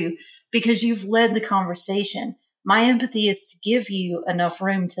people do because you've led the conversation. My empathy is to give you enough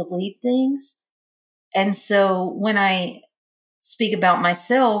room to lead things. And so when I speak about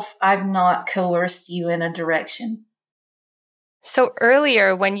myself, I've not coerced you in a direction. So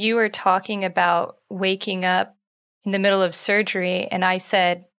earlier when you were talking about waking up in the middle of surgery and I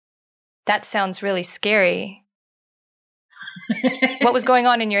said, "That sounds really scary." What was going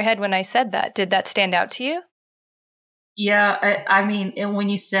on in your head when I said that? Did that stand out to you? Yeah, I mean, and when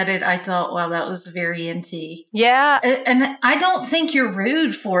you said it, I thought, wow, that was very NT. Yeah. And I don't think you're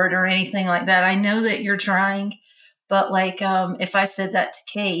rude for it or anything like that. I know that you're trying, but if I said that to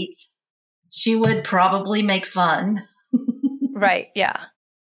Kate, she would probably make fun. Right, yeah.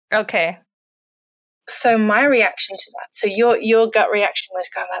 Okay. So my reaction to that, so your gut reaction was,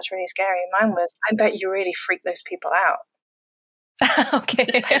 "God, that's really scary." Mine was, "I bet you really freak those people out."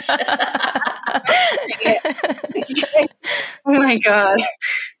 Okay. Oh my God.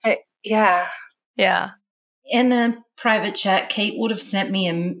 Yeah. Yeah. In a private chat, Kate would have sent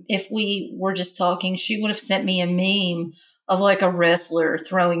me if we were just talking, she would have sent me a meme of like a wrestler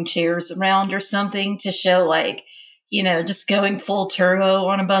throwing chairs around or something to show just going full turbo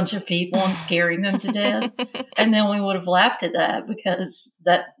on a bunch of people and scaring them to death. And then we would have laughed at that because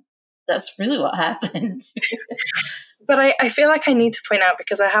that's really what happened. But I feel like I need to point out,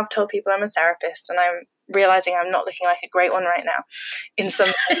 because I have told people I'm a therapist and I'm realizing I'm not looking like a great one right now in some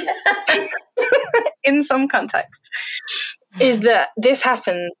in some context, is that this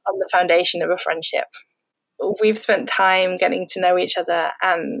happens on the foundation of a friendship. We've spent time getting to know each other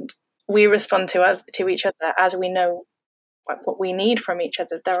and we respond to each other as we know what we need from each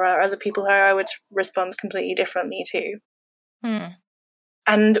other. There are other people who I would respond completely differently to.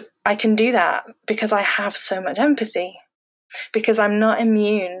 And I can do that because I have so much empathy, because I'm not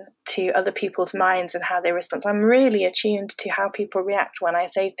immune to other people's minds and how they respond. I'm really attuned to how people react when I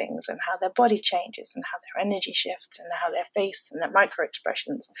say things and how their body changes and how their energy shifts and how their face and their micro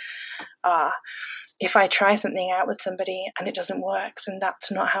expressions are. If I try something out with somebody and it doesn't work, then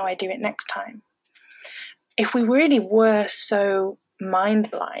that's not how I do it next time. if we really were so mind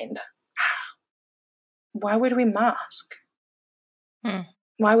blind, why would we mask?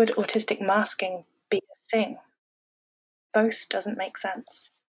 Why would autistic masking be a thing? Both doesn't make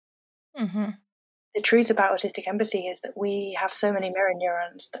sense. Mm-hmm. The truth about autistic empathy is that we have so many mirror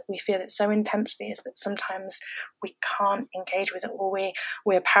neurons that we feel it so intensely is that sometimes we can't engage with it, or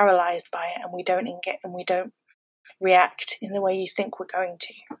we're paralyzed by it, and we don't react in the way you think we're going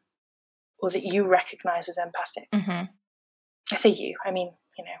to, or that you recognize as empathic. Mm-hmm. I say you, I mean,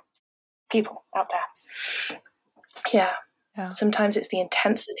 people out there. Yeah. Sometimes it's the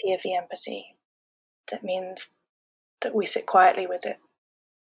intensity of the empathy that means that we sit quietly with it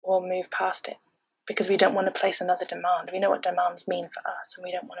or move past it, because we don't want to place another demand. We know what demands mean for us, and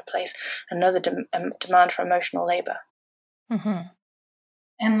we don't want to place another demand for emotional labor. Mm-hmm.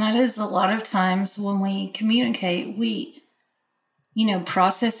 And that is a lot of times when we communicate,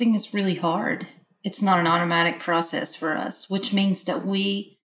 processing is really hard. It's not an automatic process for us, which means that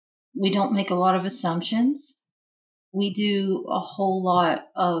we don't make a lot of assumptions. We do a whole lot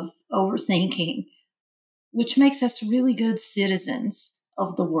of overthinking, which makes us really good citizens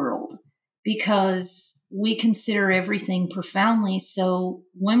of the world because we consider everything profoundly. So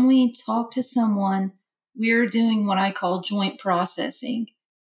when we talk to someone, we're doing what I call joint processing.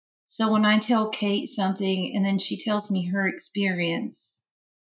 So when I tell Kate something and then she tells me her experience,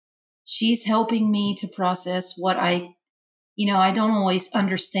 she's helping me to process what I don't always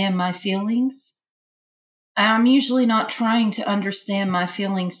understand my feelings. I'm usually not trying to understand my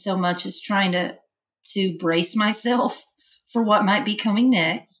feelings so much as trying to brace myself for what might be coming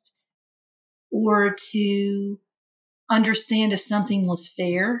next, or to understand if something was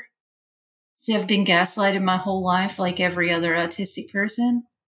fair. See, I've been gaslighted my whole life like every other autistic person.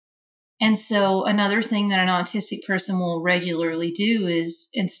 And so another thing that an autistic person will regularly do is,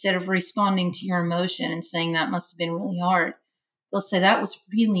 instead of responding to your emotion and saying that must have been really hard, they'll say that was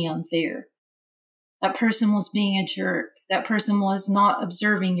really unfair. That person was being a jerk. That person was not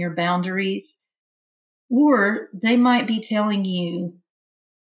observing your boundaries. Or they might be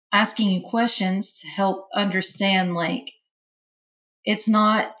asking you questions to help understand, like, it's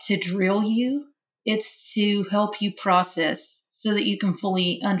not to drill you. It's to help you process so that you can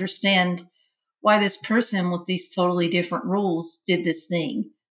fully understand why this person with these totally different rules did this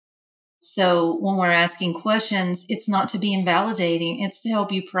thing. So when we're asking questions, it's not to be invalidating. It's to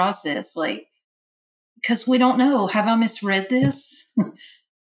help you process, like, because we don't know, have I misread this?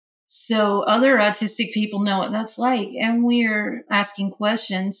 So other autistic people know what that's like. And we're asking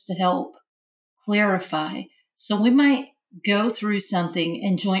questions to help clarify. So we might go through something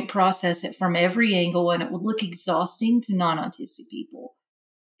and joint process it from every angle, and it would look exhausting to non-autistic people.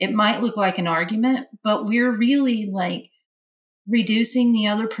 It might look like an argument, but we're really like reducing the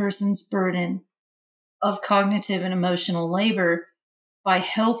other person's burden of cognitive and emotional labor by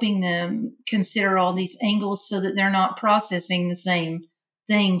helping them consider all these angles so that they're not processing the same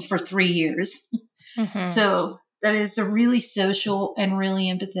thing for 3 years. Mm-hmm. So that is a really social and really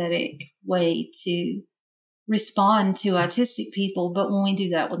empathetic way to respond to autistic people. But when we do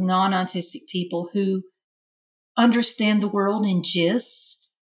that with non-autistic people who understand the world in gists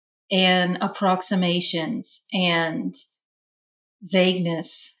and approximations and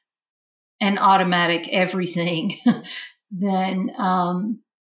vagueness and automatic everything, then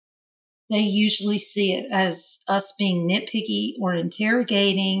they usually see it as us being nitpicky or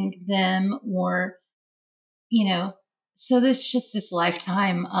interrogating them, or, so there's just this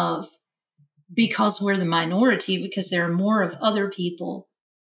lifetime of, because we're the minority, because there are more of other people,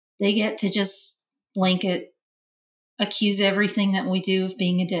 they get to just blanket accuse everything that we do of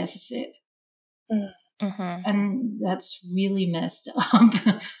being a deficit. Mm-hmm. And that's really messed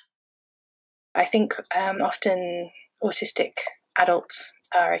up. I think often autistic adults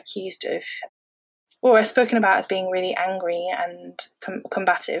are accused of, or are spoken about as being really angry and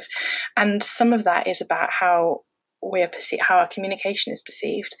combative. And some of that is about how we're perceived, how our communication is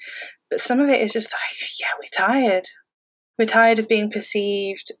perceived. But some of it is just like, yeah, we're tired. We're tired of being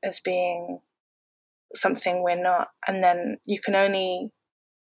perceived as being something we're not. And then you can only,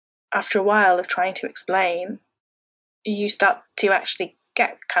 after a while of trying to explain, you start to actually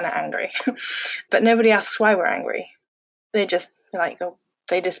get kind of angry. But nobody asks why we're angry. They just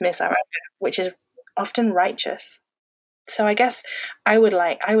they dismiss our anger, which is often righteous. So I guess I would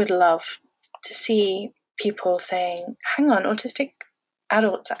love to see people saying, hang on, autistic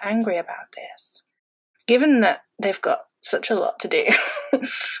adults are angry about this. Given that they've got such a lot to do,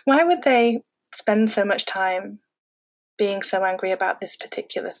 why would they spend so much time being so angry about this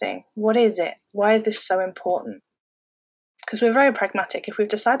particular thing? What is it? Why is this so important? because we're very pragmatic. If we've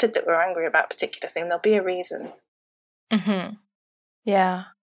decided that we're angry about a particular thing, there'll be a reason. Mm-hmm. Yeah.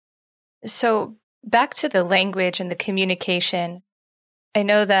 So back to the language and the communication, I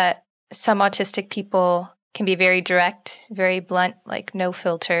know that some autistic people can be very direct, very blunt, like no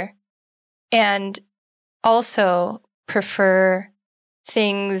filter, and also prefer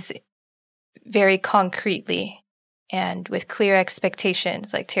things very concretely and with clear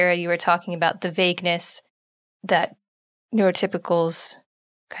expectations. Like Tara, you were talking about the vagueness that neurotypicals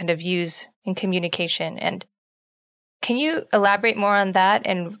kind of use in communication. And can you elaborate more on that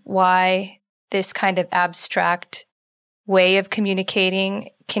and why this kind of abstract way of communicating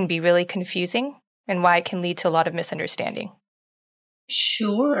can be really confusing and why it can lead to a lot of misunderstanding?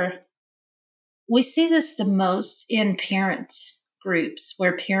 Sure. We see this the most in parent groups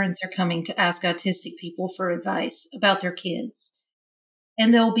where parents are coming to ask autistic people for advice about their kids.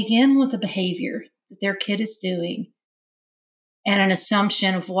 And they'll begin with a behavior that their kid is doing and an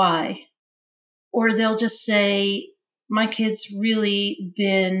assumption of why. Or they'll just say, my kid's really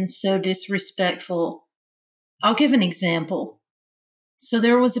been so disrespectful. I'll give an example. So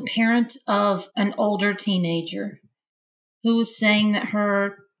there was a parent of an older teenager who was saying that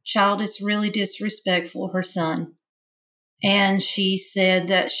her child is really disrespectful, her son. And she said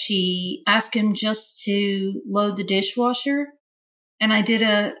that she asked him just to load the dishwasher. And I did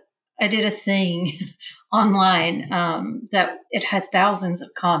a thing online that it had thousands of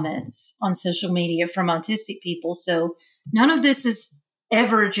comments on social media from autistic people. So none of this is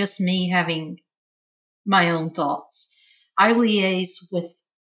ever just me having my own thoughts. I liaise with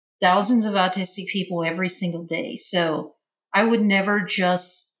thousands of autistic people every single day. So I would never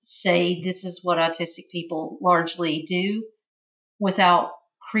just say this is what autistic people largely do without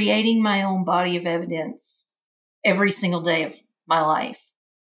creating my own body of evidence every single day of my life.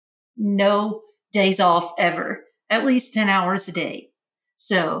 No days off ever, at least 10 hours a day.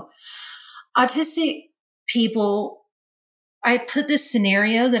 So autistic people, I put this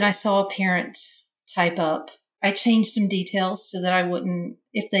scenario that I saw a parent type up. I changed some details so that I wouldn't,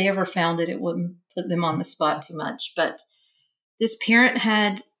 if they ever found it, it wouldn't put them on the spot too much. But this parent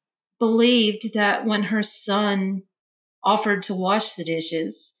had believed that when her son offered to wash the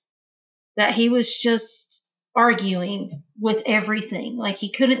dishes, that he was just arguing with everything. Like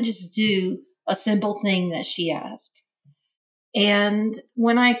he couldn't just do a simple thing that she asked. And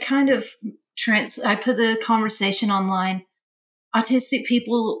when I kind of I put the conversation online, autistic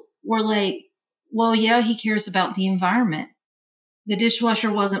people were like, well, yeah, he cares about the environment. The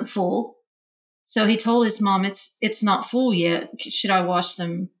dishwasher wasn't full. So he told his mom, it's not full yet. Should I wash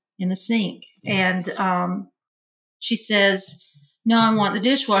them in the sink? And she says, no, I want the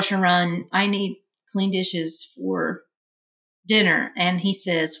dishwasher run. I need clean dishes for dinner. And he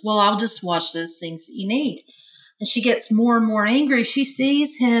says, well, I'll just wash those things that you need. And she gets more and more angry. She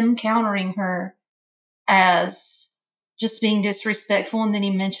sees him countering her as just being disrespectful. And then he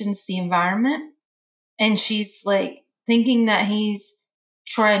mentions the environment. And she's like thinking that he's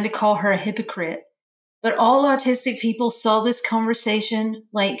trying to call her a hypocrite. But all autistic people saw this conversation,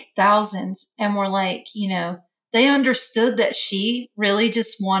 like thousands, and were like, they understood that she really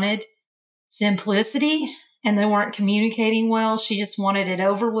just wanted simplicity and they weren't communicating well. She just wanted it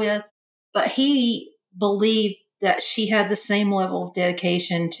over with. But he believed that she had the same level of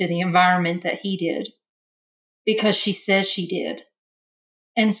dedication to the environment that he did because she says she did.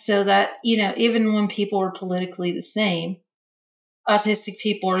 And so that, even when people are politically the same, autistic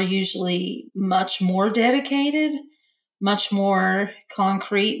people are usually much more dedicated, much more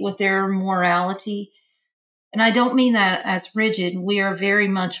concrete with their morality. And I don't mean that as rigid. We are very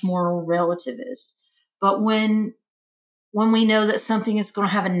much moral relativists. But when we know that something is going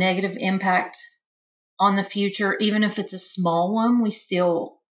to have a negative impact on the future, even if it's a small one, we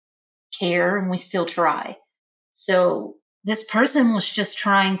still care and we still try. So this person was just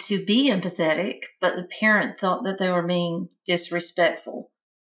trying to be empathetic, but the parent thought that they were being disrespectful.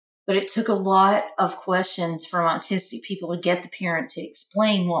 But it took a lot of questions from autistic people to get the parent to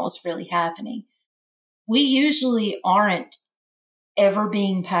explain what was really happening. We usually aren't ever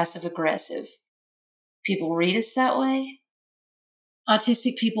being passive aggressive. People read us that way.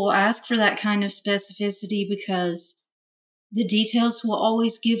 Autistic people ask for that kind of specificity because the details will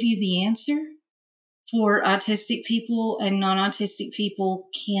always give you the answer. For autistic people and non-autistic people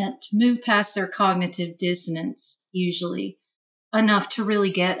can't move past their cognitive dissonance usually enough to really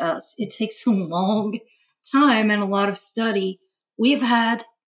get us. It takes a long time and a lot of study. We've had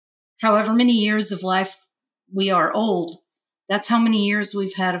however many years of life we are old. That's how many years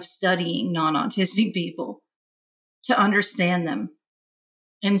we've had of studying non-autistic people to understand them.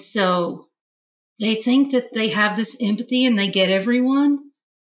 And so they think that they have this empathy and they get everyone.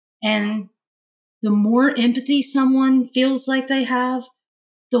 And the more empathy someone feels like they have,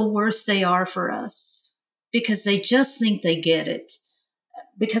 the worse they are for us, because they just think they get it,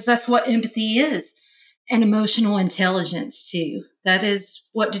 because that's what empathy is. And emotional intelligence too. That is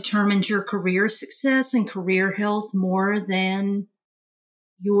what determines your career success and career health more than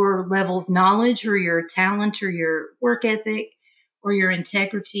your level of knowledge or your talent or your work ethic or your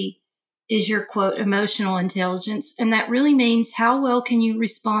integrity, is your, quote, emotional intelligence. And that really means how well can you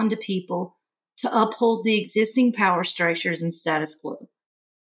respond to people to uphold the existing power structures and status quo.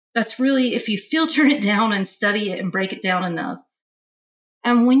 That's really, if you filter it down and study it and break it down enough.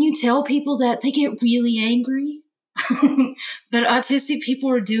 And when you tell people that, they get really angry. But autistic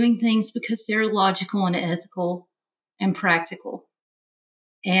people are doing things because they're logical and ethical and practical.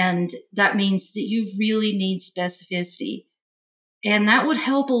 And that means that you really need specificity. And that would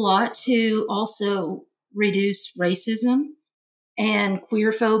help a lot to also reduce racism and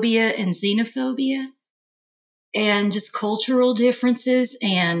queer phobia and xenophobia and just cultural differences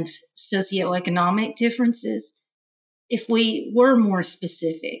and socioeconomic differences. If we were more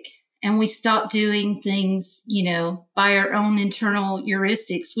specific and we stopped doing things, by our own internal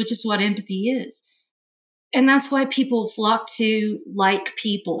heuristics, which is what empathy is. And that's why people flock to like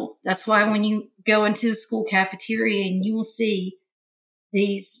people. That's why when you go into a school cafeteria and you will see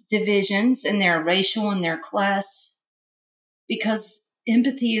these divisions, and their racial and their class, because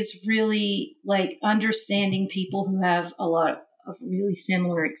empathy is really like understanding people who have a lot of really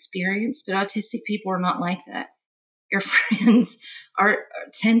similar experience, but autistic people are not like that. Your friends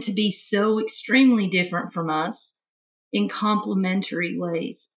tend to be so extremely different from us in complementary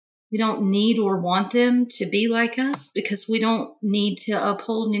ways. We don't need or want them to be like us because we don't need to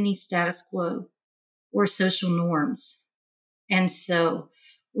uphold any status quo or social norms. And so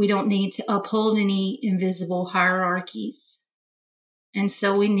we don't need to uphold any invisible hierarchies. And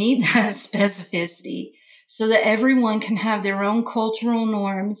so we need that specificity so that everyone can have their own cultural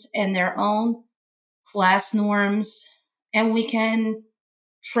norms and their own class norms, and we can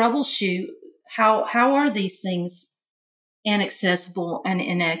troubleshoot how are these things inaccessible and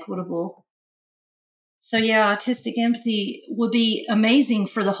inequitable. So yeah, autistic empathy would be amazing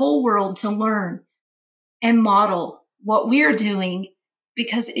for the whole world to learn and model what we're doing,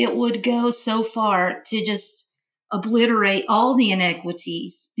 because it would go so far to just obliterate all the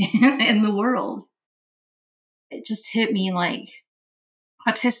inequities in the world. It just hit me like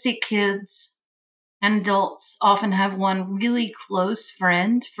autistic kids and adults often have one really close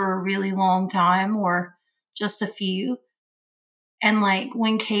friend for a really long time or just a few. And like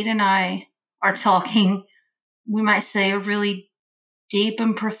when Kate and I are talking, we might say a really deep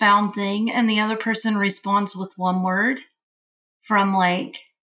and profound thing, and the other person responds with one word from like,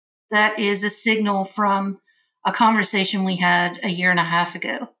 that is a signal from a conversation we had a year and a half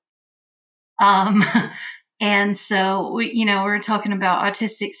ago. And so, we were talking about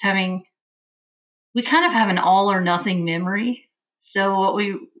autistics we kind of have an all or nothing memory. So what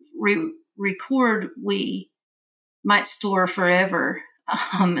we record, we might store forever,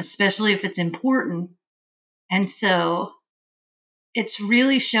 especially if it's important. And so it's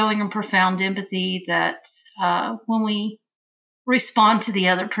really showing a profound empathy that when we respond to the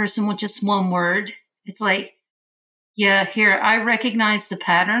other person with just one word, it's like, yeah, here, I recognize the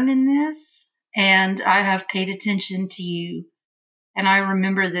pattern in this, and I have paid attention to you, and I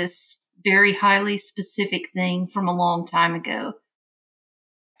remember this very highly specific thing from a long time ago.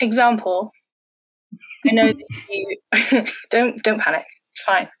 Example. I know that you don't panic. It's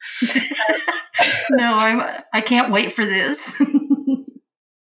fine. No, I can't wait for this.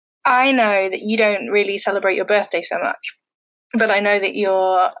 I know that you don't really celebrate your birthday so much, but I know that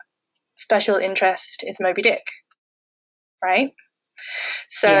your special interest is Moby Dick, right?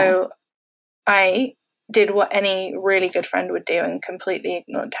 So yeah. I did what any really good friend would do and completely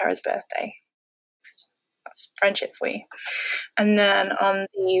ignored Tara's birthday. That's friendship for you. And then on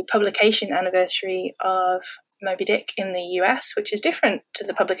the publication anniversary of Moby Dick in the US, which is different to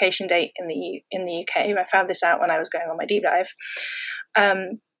the publication date in the UK, I found this out when I was going on my deep dive.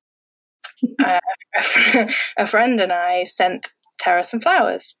 A friend and I sent Tara some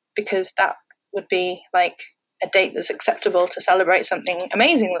flowers because that would be like a date that's acceptable to celebrate something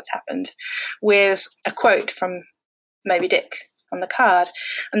amazing that's happened, with a quote from Moby Dick on the card.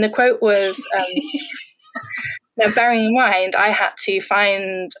 And the quote was, now bearing in mind, I had to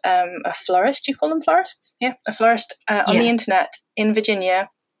find a florist, do you call them florists? Yeah, a florist on the internet in Virginia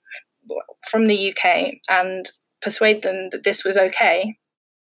from the UK and persuade them that this was okay.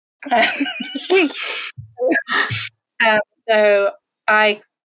 So I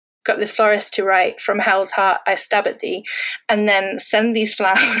got this florist to write, "From Hell's Heart, I stab at thee," and then send these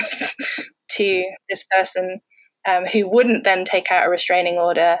flowers to this person who wouldn't then take out a restraining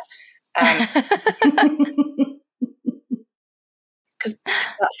order. Because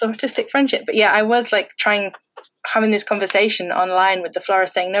that's autistic friendship. But yeah, I was like having this conversation online with the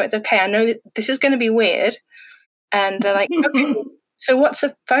florist saying, "No, it's okay. I know this is going to be weird." And they're like, "Okay, so what's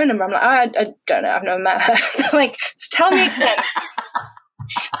a phone number?" I'm like, I don't know. I've never met her. They're like, "So tell me again.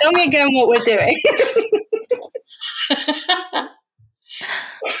 Tell me again what we're doing."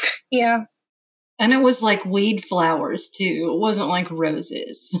 Yeah. And it was like weed flowers too. It wasn't like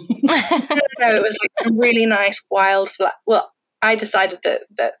roses. No, it was like some really nice wild flower. Well, I decided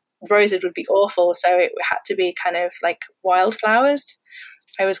that roses would be awful, so it had to be kind of like wildflowers.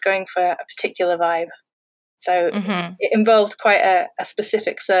 I was going for a particular vibe. So it involved quite a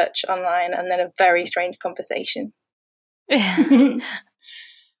specific search online and then a very strange conversation. And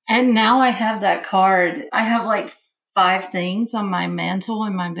now I have that card. I have like 5 things on my mantle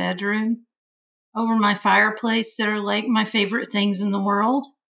in my bedroom over my fireplace that are like my favorite things in the world.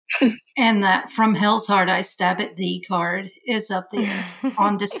 And that "From Hell's Heart, I stab at thee" card is up there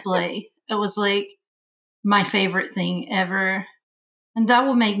on display. It was like my favorite thing ever. And that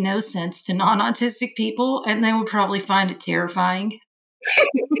will make no sense to non-autistic people, and they would probably find it terrifying.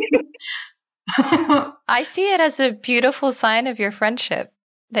 I see it as a beautiful sign of your friendship,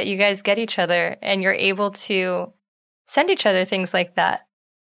 that you guys get each other and you're able to send each other things like that.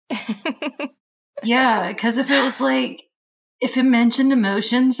 Yeah, because if it mentioned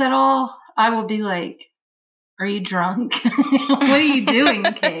emotions at all, I would be like, "Are you drunk? What are you doing,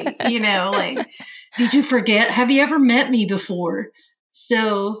 Kate? Did you forget? Have you ever met me before?"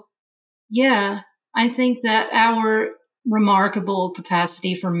 So, yeah, I think that our remarkable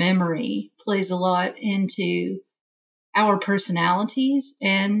capacity for memory plays a lot into our personalities.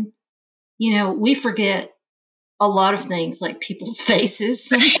 And, we forget a lot of things, like people's faces.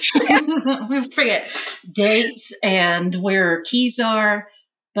 Sometimes we forget dates and where our keys are.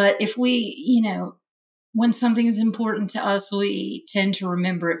 But if we, when something is important to us, we tend to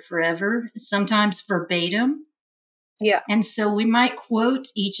remember it forever, sometimes verbatim. Yeah. And so we might quote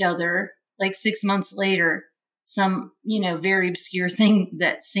each other like 6 months later, some, very obscure thing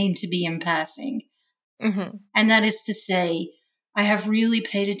that seemed to be in passing. Mm-hmm. And that is to say, I have really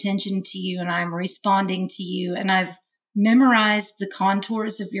paid attention to you and I'm responding to you, and I've memorized the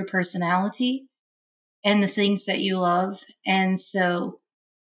contours of your personality and the things that you love. And so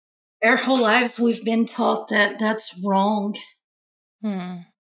our whole lives we've been taught that that's wrong. And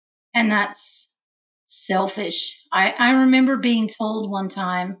that's selfish. I remember being told one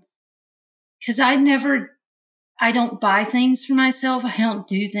time, because I don't buy things for myself. I don't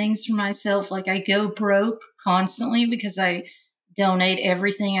do things for myself. Like, I go broke constantly because I donate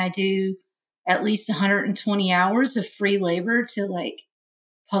everything I do, at least 120 hours of free labor to like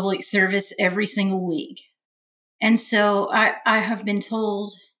public service every single week. And so I have been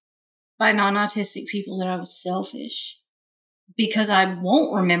told by non-autistic people that I was selfish because I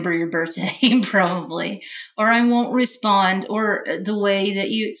won't remember your birthday probably, or I won't respond or the way that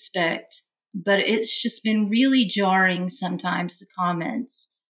you expect. But it's just been really jarring sometimes, the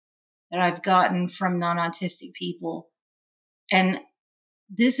comments that I've gotten from non-autistic people. And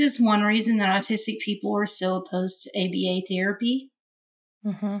this is one reason that autistic people are so opposed to ABA therapy.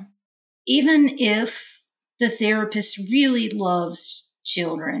 Mm-hmm. Even if the therapist really loves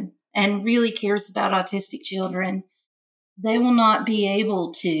children and really cares about autistic children, they will not be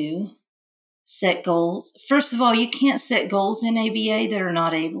able to set goals. First of all, you can't set goals in ABA that are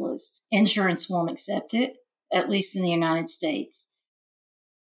not ableist. Insurance won't accept it, at least in the United States.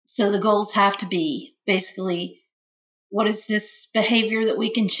 So the goals have to be basically, what is this behavior that we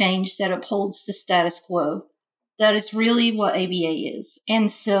can change that upholds the status quo? That is really what ABA is. And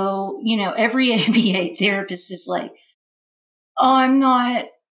so, every ABA therapist is like, "Oh, I'm not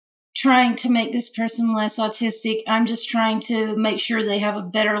trying to make this person less autistic. I'm just trying to make sure they have a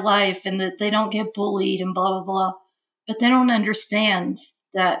better life and that they don't get bullied and blah, blah, blah." But they don't understand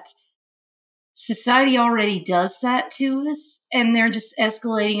that society already does that to us, and they're just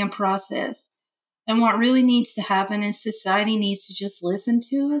escalating a process. And what really needs to happen is society needs to just listen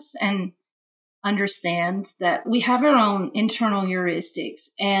to us and understand that we have our own internal heuristics.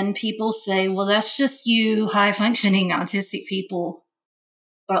 And people say, "Well, that's just you high functioning autistic people."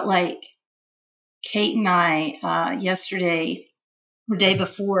 But like Kate and I, yesterday or day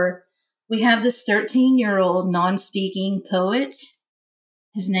before, we have this 13-year-old non-speaking poet.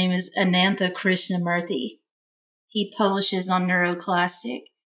 His name is Anantha Krishnamurthy. He publishes on Neuroclastic.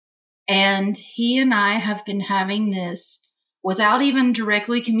 And he and I have been having this without even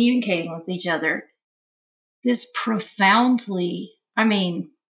directly communicating with each other. This profoundly,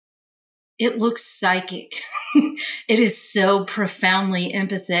 it looks psychic. It is so profoundly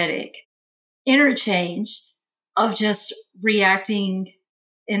empathetic interchange of just reacting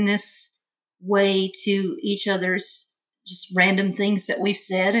in this way to each other's just random things that we've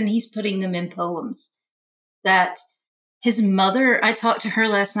said, and he's putting them in poems. That his mother, I talked to her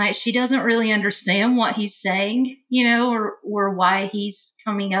last night, she doesn't really understand what he's saying, or why he's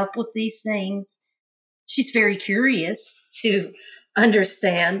coming up with these things. She's very curious to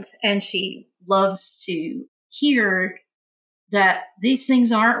understand, and she loves to hear that these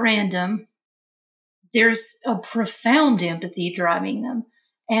things aren't random. There's a profound empathy driving them.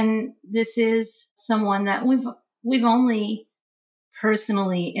 And this is someone that we've only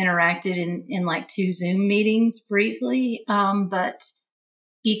personally interacted in like 2 Zoom meetings briefly. But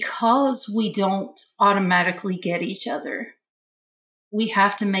because we don't automatically get each other, we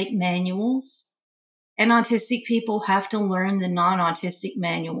have to make manuals, and autistic people have to learn the non-autistic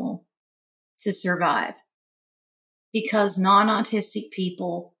manual to survive, because non-autistic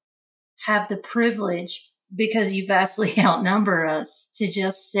people have the privilege, because you vastly outnumber us, to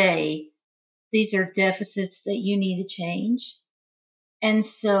just say, these are deficits that you need to change. And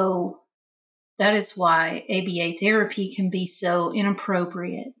so that is why ABA therapy can be so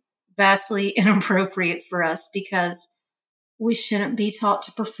inappropriate, vastly inappropriate for us, because we shouldn't be taught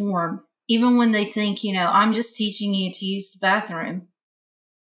to perform, even when they think, I'm just teaching you to use the bathroom.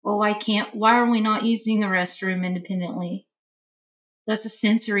 Well, why are we not using the restroom independently? That's a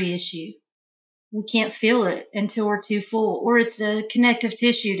sensory issue. We can't feel it until we're too full, or it's a connective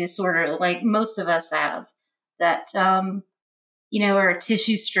tissue disorder, like most of us have, that, our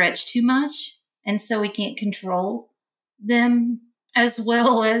tissues stretch too much. And so we can't control them as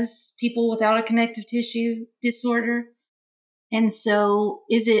well as people without a connective tissue disorder. And so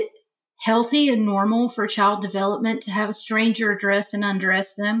is it healthy and normal for child development to have a stranger dress and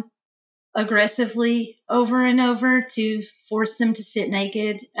undress them aggressively over and over, to force them to sit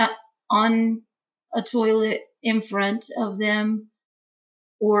naked on a toilet in front of them?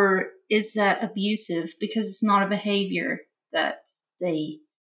 Or is that abusive because it's not a behavior that they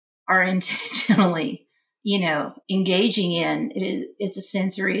are intentionally, engaging in? It's a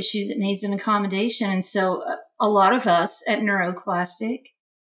sensory issue that needs an accommodation. And so a lot of us at Neuroclastic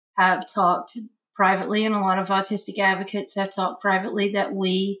have talked privately, and a lot of autistic advocates have talked privately, that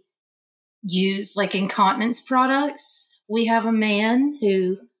we use like incontinence products. We have a man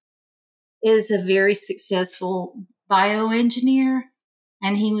who is a very successful bioengineer,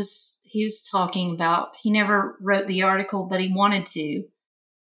 and he was talking about, he never wrote the article, but he wanted to,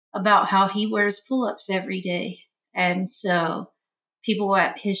 about how he wears pull-ups every day. And so people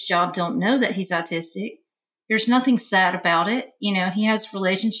at his job don't know that he's autistic. There's nothing sad about it. He has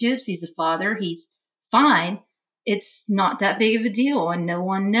relationships. He's a father. He's fine. It's not that big of a deal, and no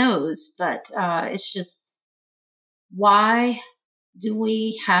one knows. But it's just, why do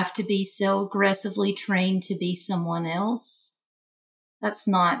we have to be so aggressively trained to be someone else? That's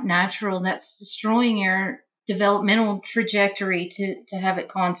not natural. That's destroying our developmental trajectory to have it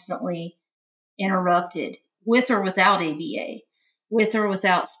constantly interrupted, with or without ABA, with or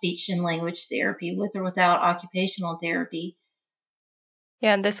without speech and language therapy, with or without occupational therapy.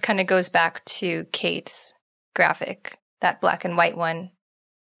 Yeah, and this kind of goes back to Kate's graphic, that black and white one.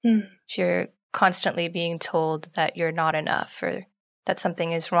 If you're constantly being told that you're not enough, or that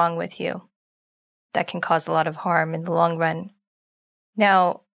something is wrong with you, that can cause a lot of harm in the long run.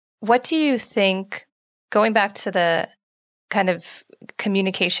 Now, what do you think, going back to the kind of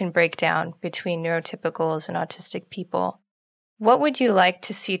communication breakdown between neurotypicals and autistic people, what would you like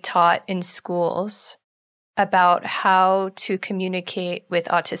to see taught in schools about how to communicate with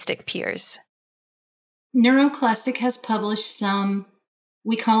autistic peers? Neuroclastic has published some,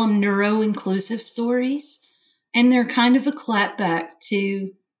 we call them neuro-inclusive stories, and they're kind of a clapback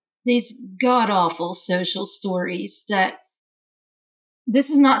to these god-awful social stories. That this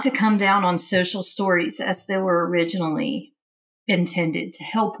is not to come down on social stories as they were originally intended, to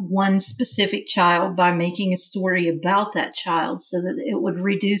help one specific child by making a story about that child so that it would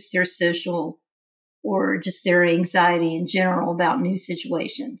reduce their social or just their anxiety in general about new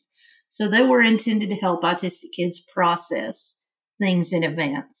situations. So they were intended to help autistic kids process things in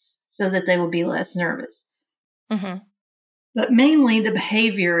advance so that they would be less nervous. Mm-hmm. But mainly the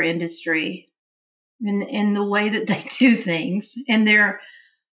behavior industry and the way that they do things and their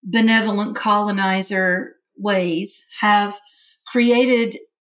benevolent colonizer ways have created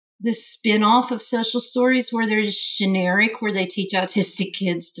this spin-off of social stories where they're just generic, where they teach autistic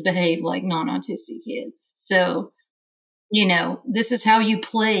kids to behave like non-autistic kids. So This is how you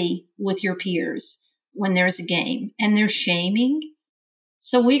play with your peers when there's a game, and they're shaming.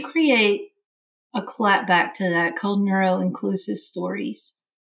 So we create a clapback to that called neuro-inclusive stories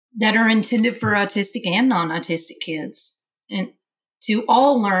that are intended for autistic and non-autistic kids, and to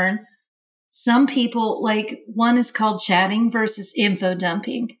all learn. Some people, like one is called chatting versus info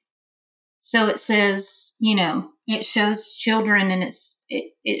dumping. So it says, it shows children, and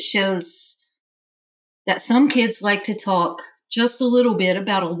it shows that some kids like to talk just a little bit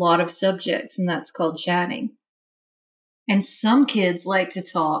about a lot of subjects, and that's called chatting. And some kids like to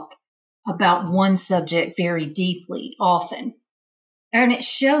talk about one subject very deeply, often. And it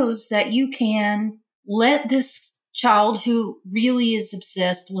shows that you can let this child who really is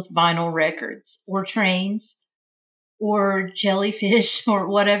obsessed with vinyl records or trains or jellyfish or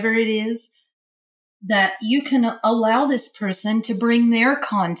whatever it is, that you can allow this person to bring their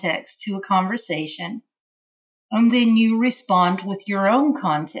context to a conversation. And then you respond with your own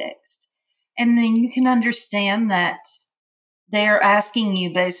context. And then you can understand that they're asking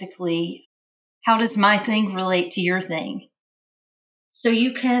you basically, how does my thing relate to your thing? So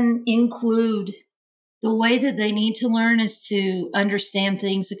you can include the way that they need to learn is to understand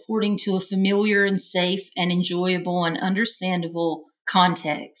things according to a familiar and safe and enjoyable and understandable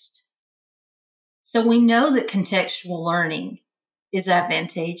context. So we know that contextual learning is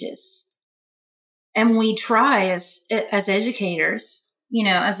advantageous. And we try as educators,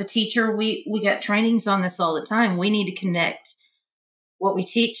 as a teacher, we get trainings on this all the time. We need to connect what we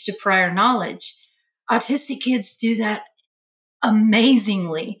teach to prior knowledge. Autistic kids do that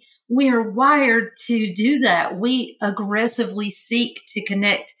amazingly. We are wired to do that. We aggressively seek to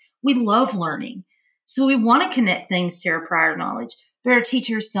connect. We love learning. So we want to connect things to our prior knowledge, but our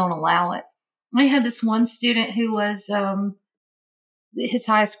teachers don't allow it. I had this one student who was, his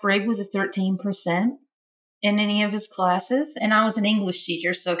highest grade was a 13% in any of his classes. And I was an English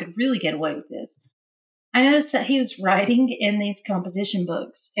teacher, so I could really get away with this. I noticed that he was writing in these composition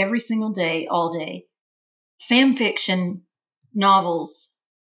books every single day, all day, fan fiction novels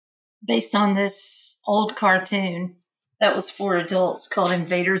based on this old cartoon that was for adults called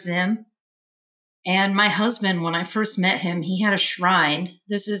Invader Zim. And my husband, when I first met him, he had a shrine.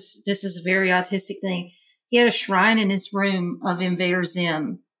 This is a very autistic thing. He had a shrine in his room of Invader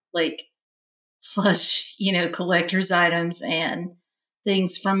Zim, like plush, collector's items and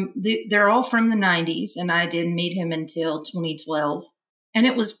things they're all from the 90s. And I didn't meet him until 2012. And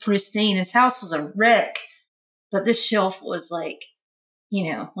it was pristine. His house was a wreck, but this shelf was like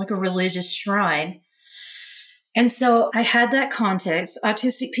a religious shrine. And so I had that context.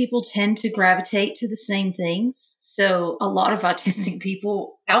 Autistic people tend to gravitate to the same things. So a lot of autistic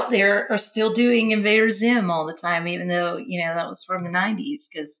people out there are still doing Invader Zim all the time, even though, that was from the 90s,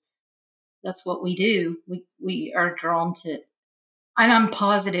 because that's what we do. We are drawn to, and I'm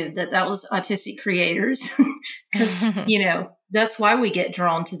positive that was autistic creators, because, that's why we get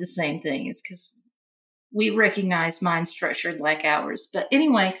drawn to the same thing, is because we recognize mind structured like ours. But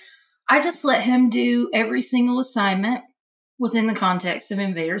anyway, I just let him do every single assignment within the context of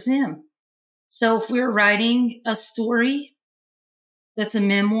Invader Zim. So if we're writing a story that's a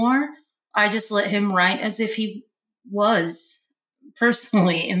memoir, I just let him write as if he was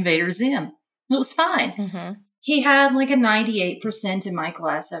personally Invader Zim. It was fine. Mm-hmm. He had like a 98% in my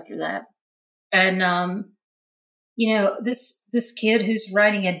class after that. And, this kid who's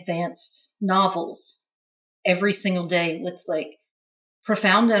writing advanced novels every single day with like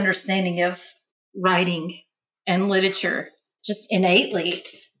profound understanding of writing and literature, just innately,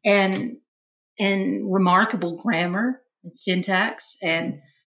 and remarkable grammar and syntax. And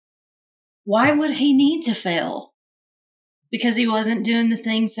why would he need to fail? Because he wasn't doing the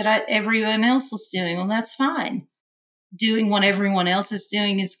things that everyone else was doing. Well, that's fine. Doing what everyone else is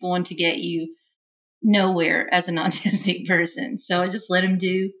doing is going to get you nowhere as an autistic person. So I just let him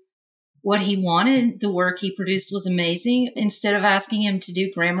do what he wanted. The work he produced was amazing. Instead of asking him to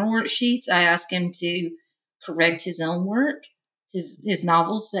do grammar worksheets, I asked him to correct his own work, his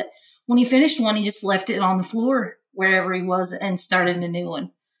novels. That when he finished one, he just left it on the floor wherever he was and started a new one.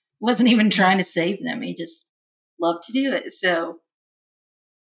 Wasn't even trying to save them. He just loved to do it. So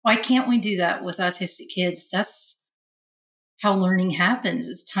why can't we do that with autistic kids? That's how learning happens,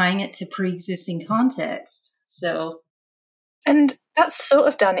 is tying it to pre-existing context. So. And that's sort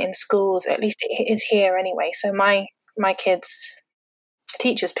of done in schools, at least it is here anyway. So my kids'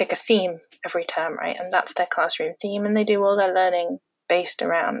 teachers pick a theme every term, right? And that's their classroom theme, and they do all their learning based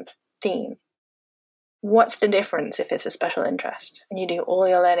around theme. What's the difference if it's a special interest and you do all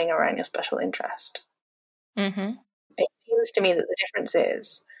your learning around your special interest? Mm-hmm. It seems to me that the difference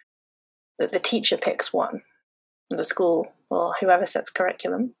is that the teacher picks one the school or whoever sets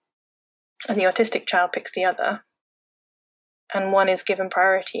curriculum, and the autistic child picks the other, and one is given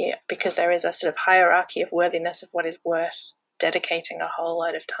priority because there is a sort of hierarchy of worthiness of what is worth dedicating a whole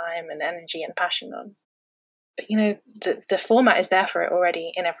lot of time and energy and passion on. But, the format is there for it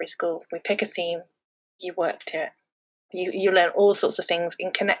already in every school. We pick a theme, you work to it. You learn all sorts of things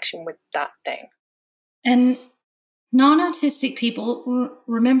in connection with that thing. And non-autistic people,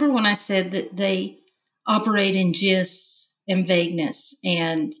 remember when I said that they operate in gists and vagueness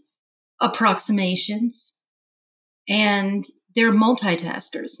and approximations, and they're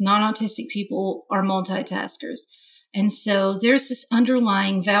multitaskers. Non-autistic people are multitaskers. And so there's this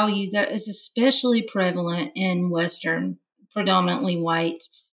underlying value that is especially prevalent in Western, predominantly white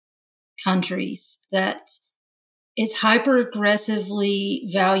countries, that is hyper-aggressively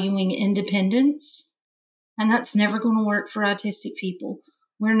valuing independence. And that's never going to work for autistic people.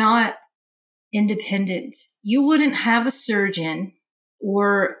 We're not independent. You wouldn't have a surgeon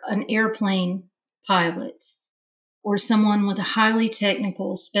or an airplane pilot or someone with a highly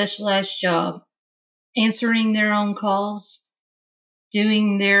technical, specialized job answering their own calls,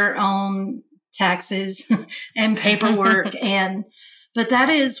 doing their own taxes and paperwork. But that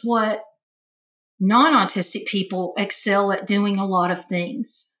is what non-autistic people excel at, doing a lot of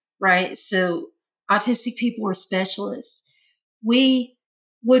things, right? So autistic people are specialists. We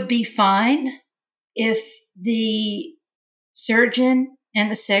would be fine if the surgeon and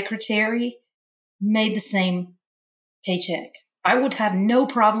the secretary made the same paycheck. I would have no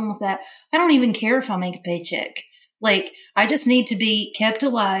problem with that. I don't even care if I make a paycheck. Like, I just need to be kept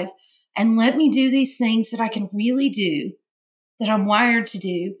alive and let me do these things that I can really do, that I'm wired to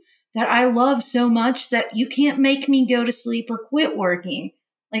do, that I love so much that you can't make me go to sleep or quit working.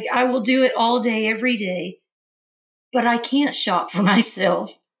 Like, I will do it all day, every day. But I can't shop for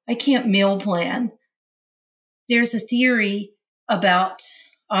myself. I can't meal plan. There's a theory about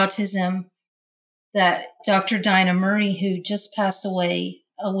autism that Dr. Dinah Murray, who just passed away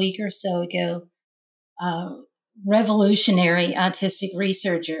a week or so ago, revolutionary autistic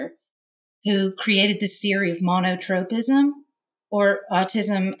researcher who created this theory of monotropism, or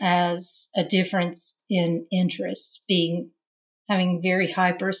autism as a difference in interests, having very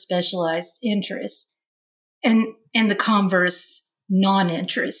hyper specialized interests, and the converse,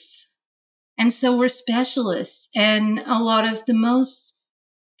 non-interests. And so we're specialists, and a lot of the most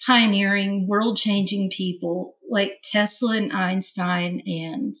pioneering, world-changing people like Tesla and Einstein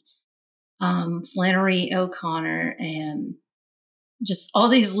and Flannery O'Connor and just all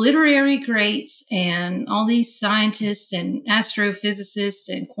these literary greats and all these scientists and astrophysicists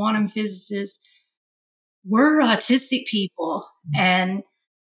and quantum physicists were autistic people, and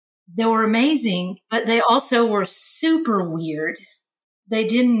they were amazing, but they also were super weird. They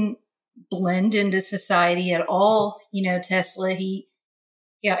didn't blend into society at all. Tesla, he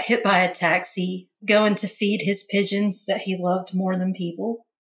got hit by a taxi going to feed his pigeons that he loved more than people.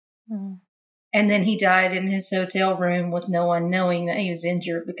 Mm. And then he died in his hotel room with no one knowing that he was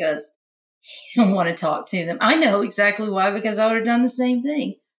injured because he didn't want to talk to them. I know exactly why, because I would have done the same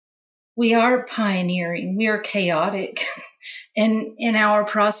thing. We are pioneering. We are chaotic in our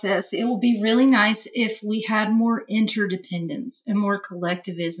process. It would be really nice if we had more interdependence and more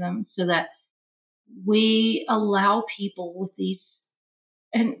collectivism so that we allow people with these,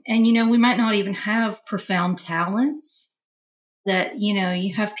 and we might not even have profound talents. That,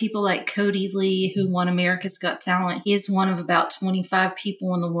 you have people like Cody Lee, who won America's Got Talent. He is one of about 25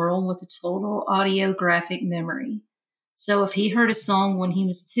 people in the world with a total audiographic memory. So if he heard a song when he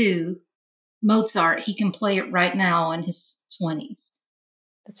was 2, Mozart, he can play it right now in his 20s.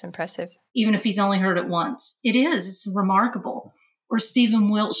 That's impressive. Even if he's only heard it once. It's remarkable. Or Stephen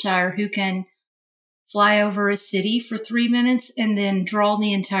Wiltshire, who can fly over a city for 3 minutes and then draw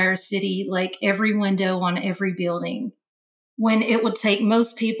the entire city, like every window on every building, when it would take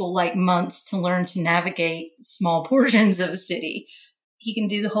most people like months to learn to navigate small portions of a city. He can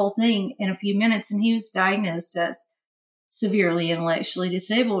do the whole thing in a few minutes, and he was diagnosed as severely intellectually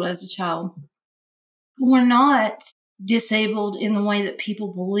disabled as a child. We're not disabled in the way that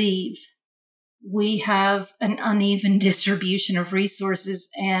people believe. We have an uneven distribution of resources,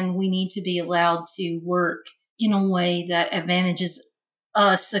 and we need to be allowed to work in a way that advantages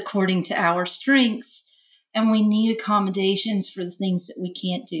us according to our strengths. And we need accommodations for the things that we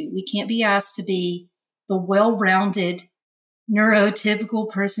can't do. We can't be asked to be the well-rounded, neurotypical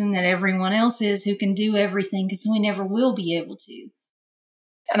person that everyone else is who can do everything, because we never will be able to.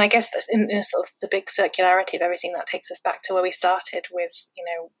 And I guess that's in sort of the big circularity of everything, that takes us back to where we started with,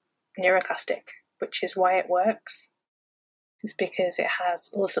 neuroplastic, which is why it works. is because it has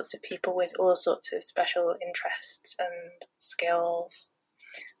all sorts of people with all sorts of special interests and skills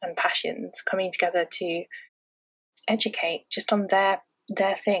and passions coming together to educate just on their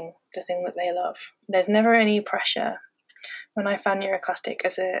thing, the thing that they love. There's never any pressure. When I found Neuroclastic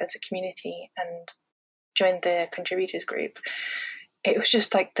as a community and joined the contributors group, it was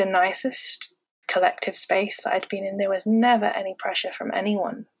just like the nicest collective space that I'd been in. There was never any pressure from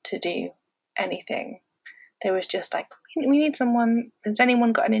anyone to do anything. There was just like, we need someone. Has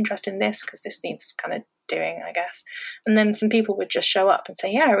anyone got an interest in this? Because this needs kind of doing, I guess. And then some people would just show up and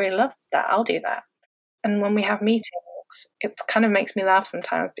say, yeah, I really love that. I'll do that. And when we have meetings, it kind of makes me laugh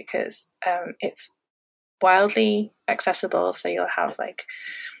sometimes because it's wildly accessible. So you'll have like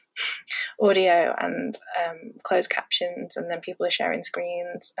audio and closed captions, and then people are sharing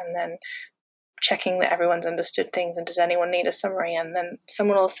screens, and then checking that everyone's understood things, and does anyone need a summary? And then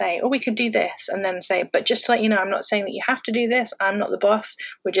someone will say, oh, we could do this, and then say, but just to let you know, I'm not saying that you have to do this, I'm not the boss.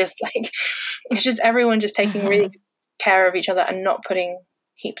 We're just like, it's just everyone just taking really good care of each other and not putting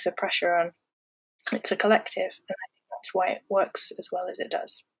heaps of pressure on. It's a collective, and I think that's why it works as well as it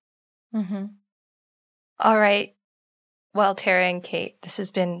does. Mm-hmm. All right. Well, Tara and Kate, this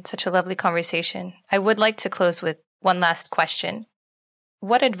has been such a lovely conversation. I would like to close with one last question.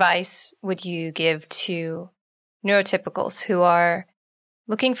 What advice would you give to neurotypicals who are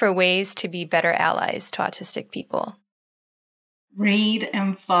looking for ways to be better allies to autistic people? Read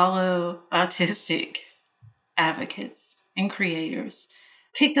and follow autistic advocates and creators.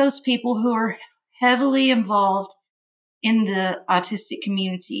 Pick those people who are heavily involved in the autistic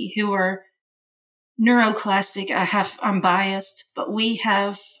community, who are neuroclastic. I'm biased, but we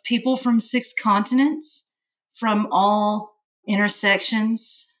have people from 6 continents, from all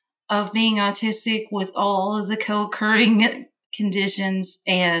intersections of being autistic with all of the co-occurring conditions.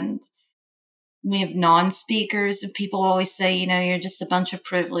 And we have non-speakers, and people always say, you're just a bunch of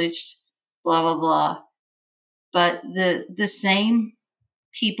privileged, blah, blah, blah. But the same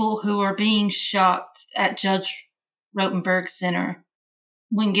people who are being shocked at Judge Rotenberg Center,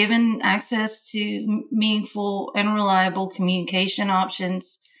 when given access to meaningful and reliable communication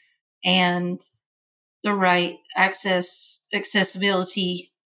options and the right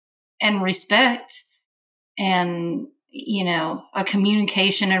accessibility and respect, and, a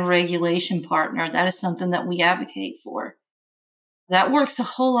communication and regulation partner, that is something that we advocate for. That works a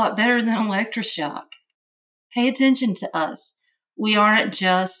whole lot better than electroshock. Pay attention to us. We aren't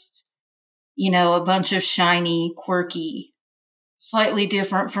just, a bunch of shiny, quirky, slightly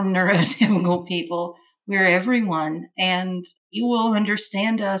different from neurotypical people. We're everyone, and you will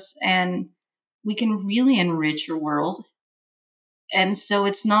understand us, and we can really enrich your world. And so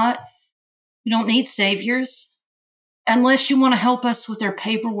we don't need saviors unless you want to help us with our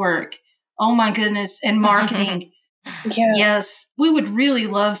paperwork. Oh my goodness. And marketing. Yeah. Yes. We would really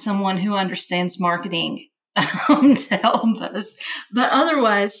love someone who understands marketing to help us. But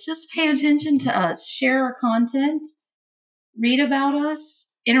otherwise, just pay attention to us, share our content, read about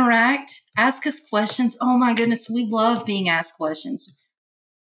us, interact, ask us questions. Oh my goodness. We love being asked questions.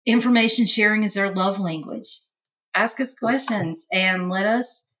 Information sharing is our love language. Ask us questions and let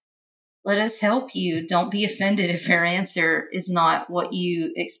us help you. Don't be offended if our answer is not what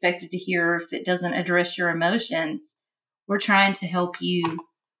you expected to hear, if it doesn't address your emotions. We're trying to help you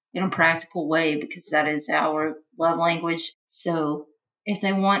in a practical way because that is our love language. So if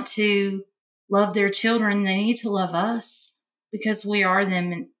they want to love their children, they need to love us because we are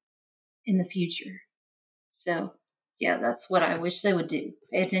them in the future. So yeah, that's what I wish they would do.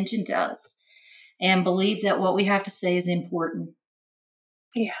 Pay attention to us and believe that what we have to say is important.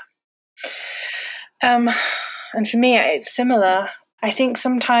 Yeah. And for me, it's similar. I think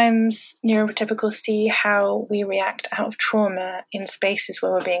sometimes neurotypicals see how we react out of trauma in spaces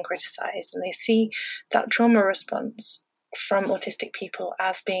where we're being criticized, and they see that trauma response from autistic people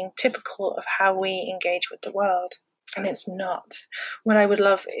as being typical of how we engage with the world. And it's not. What I would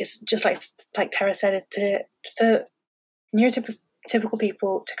love is, just like Tara said, for neurotypical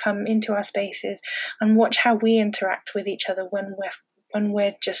people to come into our spaces and watch how we interact with each other when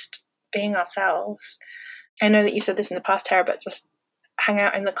we're just being ourselves. I know that you said this in the past, Tara, but just hang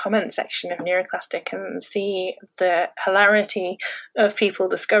out in the comment section of Neuroclastic and see the hilarity of people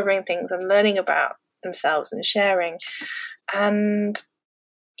discovering things and learning about themselves and sharing. And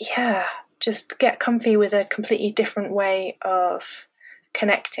yeah, just get comfy with a completely different way of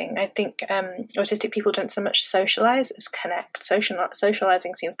connecting. I think autistic people don't so much socialize as connect.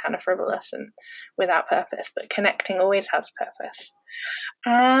 Socializing seems kind of frivolous and without purpose, but connecting always has purpose.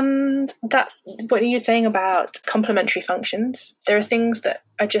 And that, what are you saying about complementary functions? There are things that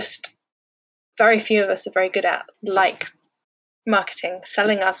are just very few of us are very good at, like marketing.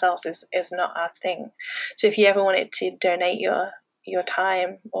 Selling ourselves is not our thing. So if you ever wanted to donate your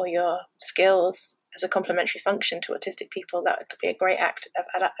time or your skills as a complementary function to autistic people, that would be a great act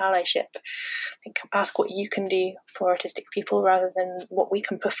of allyship. Ask what you can do for autistic people rather than what we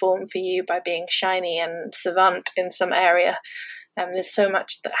can perform for you by being shiny and savant in some area. There's so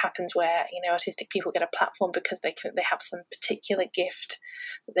much that happens where, autistic people get a platform because they have some particular gift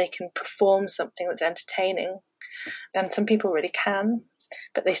that they can perform something that's entertaining. And some people really can,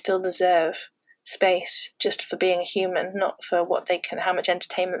 but they still deserve space just for being a human, not for what they can, how much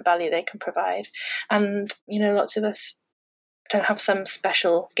entertainment value they can provide. And, lots of us don't have some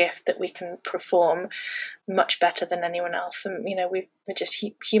special gift that we can perform much better than anyone else. And, we're just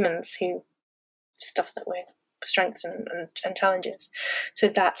humans who stuff that we're strengths and challenges. So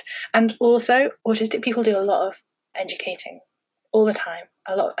that, and also autistic people do a lot of educating all the time,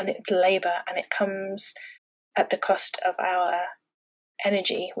 and it's labor, and it comes at the cost of our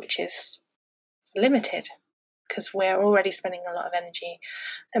energy, which is limited because we're already spending a lot of energy,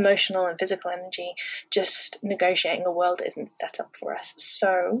 emotional and physical energy, just negotiating a world that isn't set up for us.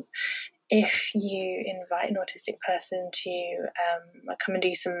 So if you invite an autistic person to come and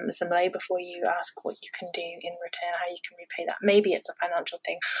do some labour for you, ask what you can do in return, how you can repay that. Maybe it's a financial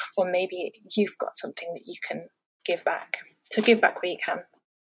thing, or maybe you've got something that you can give back. So give back where you can.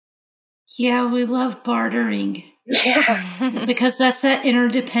 Yeah, we love bartering. Yeah. Because that's that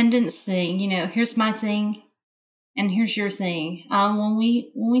interdependence thing. Here's my thing and here's your thing. When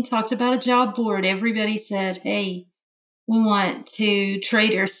we talked about a job board, everybody said, hey, we want to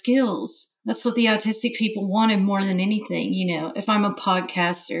trade our skills. That's what the autistic people wanted more than anything. If I'm a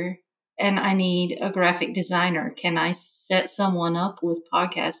podcaster and I need a graphic designer, can I set someone up with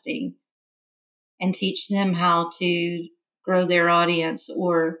podcasting and teach them how to grow their audience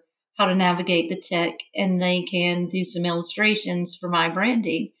or how to navigate the tech, and they can do some illustrations for my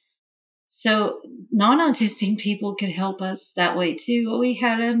branding. So non-autistic people could help us that way too. We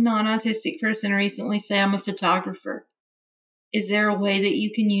had a non-autistic person recently say, I'm a photographer. Is there a way that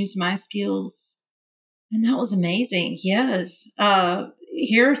you can use my skills? And that was amazing. Yes.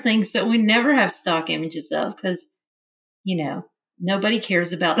 Here are things that we never have stock images of because, nobody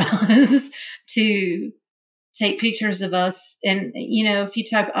cares about us to take pictures of us. And, if you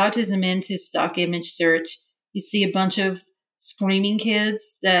type autism into stock image search, you see a bunch of screaming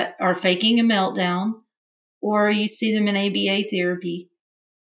kids that are faking a meltdown, or you see them in ABA therapy.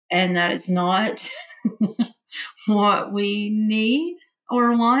 And that is not what we need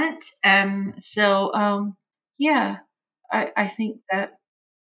or want. I think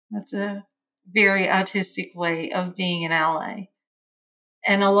that's a very autistic way of being an ally.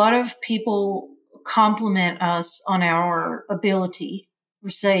 And a lot of people compliment us on our ability, or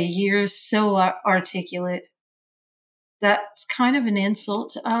say, you're so articulate. That's kind of an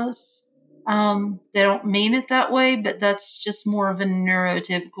insult to us. They don't mean it that way, but that's just more of a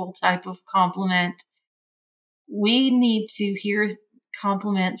neurotypical type of compliment. We need to hear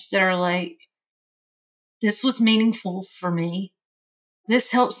compliments that are like, this was meaningful for me.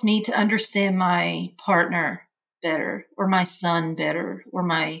 This helps me to understand my partner better, or my son better, or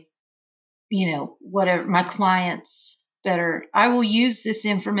my, whatever, my clients better. I will use this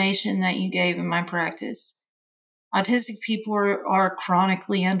information that you gave in my practice. Autistic people are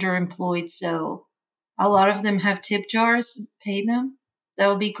chronically underemployed, so a lot of them have tip jars. Pay them. That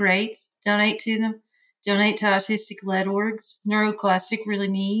would be great. Donate to them. Donate to autistic-led orgs. Neuroclastic really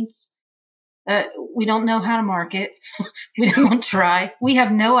needs. We don't know how to market. We don't try. We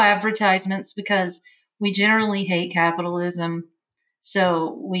have no advertisements because we generally hate capitalism.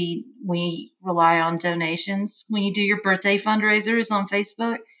 So we rely on donations. When you do your birthday fundraisers on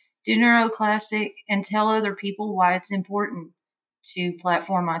Facebook, do Neuroclastic and tell other people why it's important to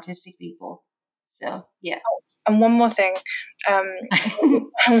platform autistic people. So, yeah. And one more thing.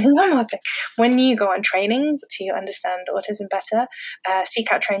 When you go on trainings to understand autism better,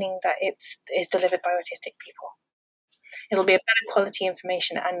 seek out training that is delivered by autistic people. It'll be a better quality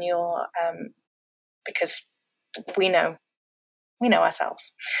information, and because we know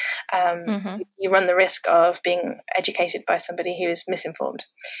ourselves. You run the risk of being educated by somebody who is misinformed.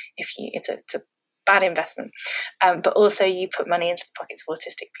 It's a bad investment, but also you put money into the pockets of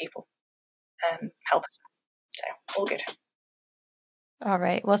autistic people. Help us. So all good. All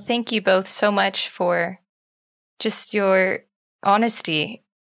right. Well, thank you both so much for just your honesty.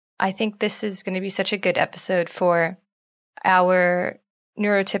 I think this is going to be such a good episode for our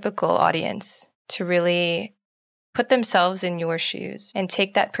neurotypical audience to really put themselves in your shoes and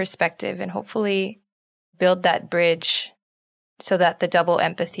take that perspective and hopefully build that bridge so that the double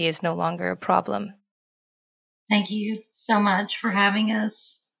empathy is no longer a problem. Thank you so much for having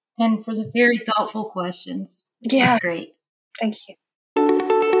us and for the very thoughtful questions. This is great. Thank you.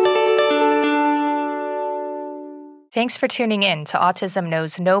 Thanks for tuning in to Autism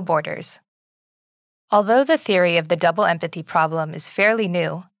Knows No Borders. Although the theory of the double empathy problem is fairly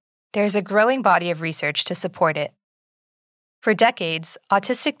new, there's a growing body of research to support it. For decades,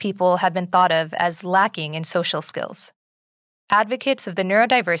 autistic people have been thought of as lacking in social skills. Advocates of the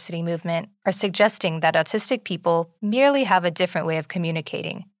neurodiversity movement are suggesting that autistic people merely have a different way of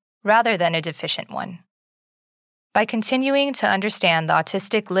communicating, rather than a deficient one. By continuing to understand the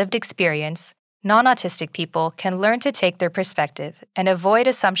autistic lived experience, non-autistic people can learn to take their perspective and avoid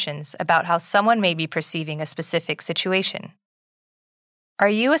assumptions about how someone may be perceiving a specific situation. Are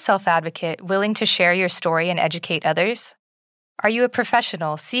you a self-advocate willing to share your story and educate others? Are you a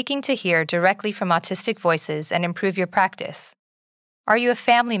professional seeking to hear directly from autistic voices and improve your practice? Are you a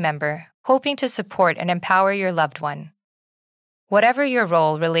family member hoping to support and empower your loved one? Whatever your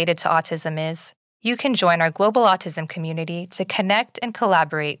role related to autism is, you can join our global autism community to connect and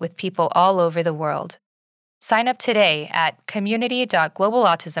collaborate with people all over the world. Sign up today at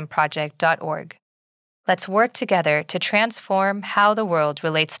community.globalautismproject.org. Let's work together to transform how the world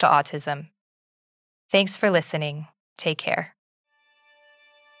relates to autism. Thanks for listening. Take care.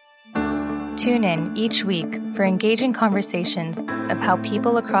 Tune in each week for engaging conversations of how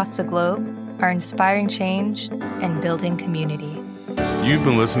people across the globe are inspiring change and building community. You've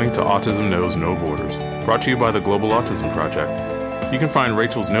been listening to Autism Knows No Borders, brought to you by the Global Autism Project. You can find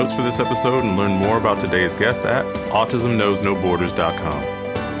Rachel's notes for this episode and learn more about today's guests at autismknowsnoborders.com.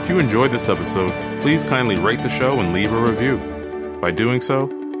 If you enjoyed this episode, please kindly rate the show and leave a review. By doing so,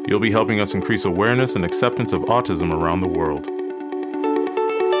 you'll be helping us increase awareness and acceptance of autism around the world.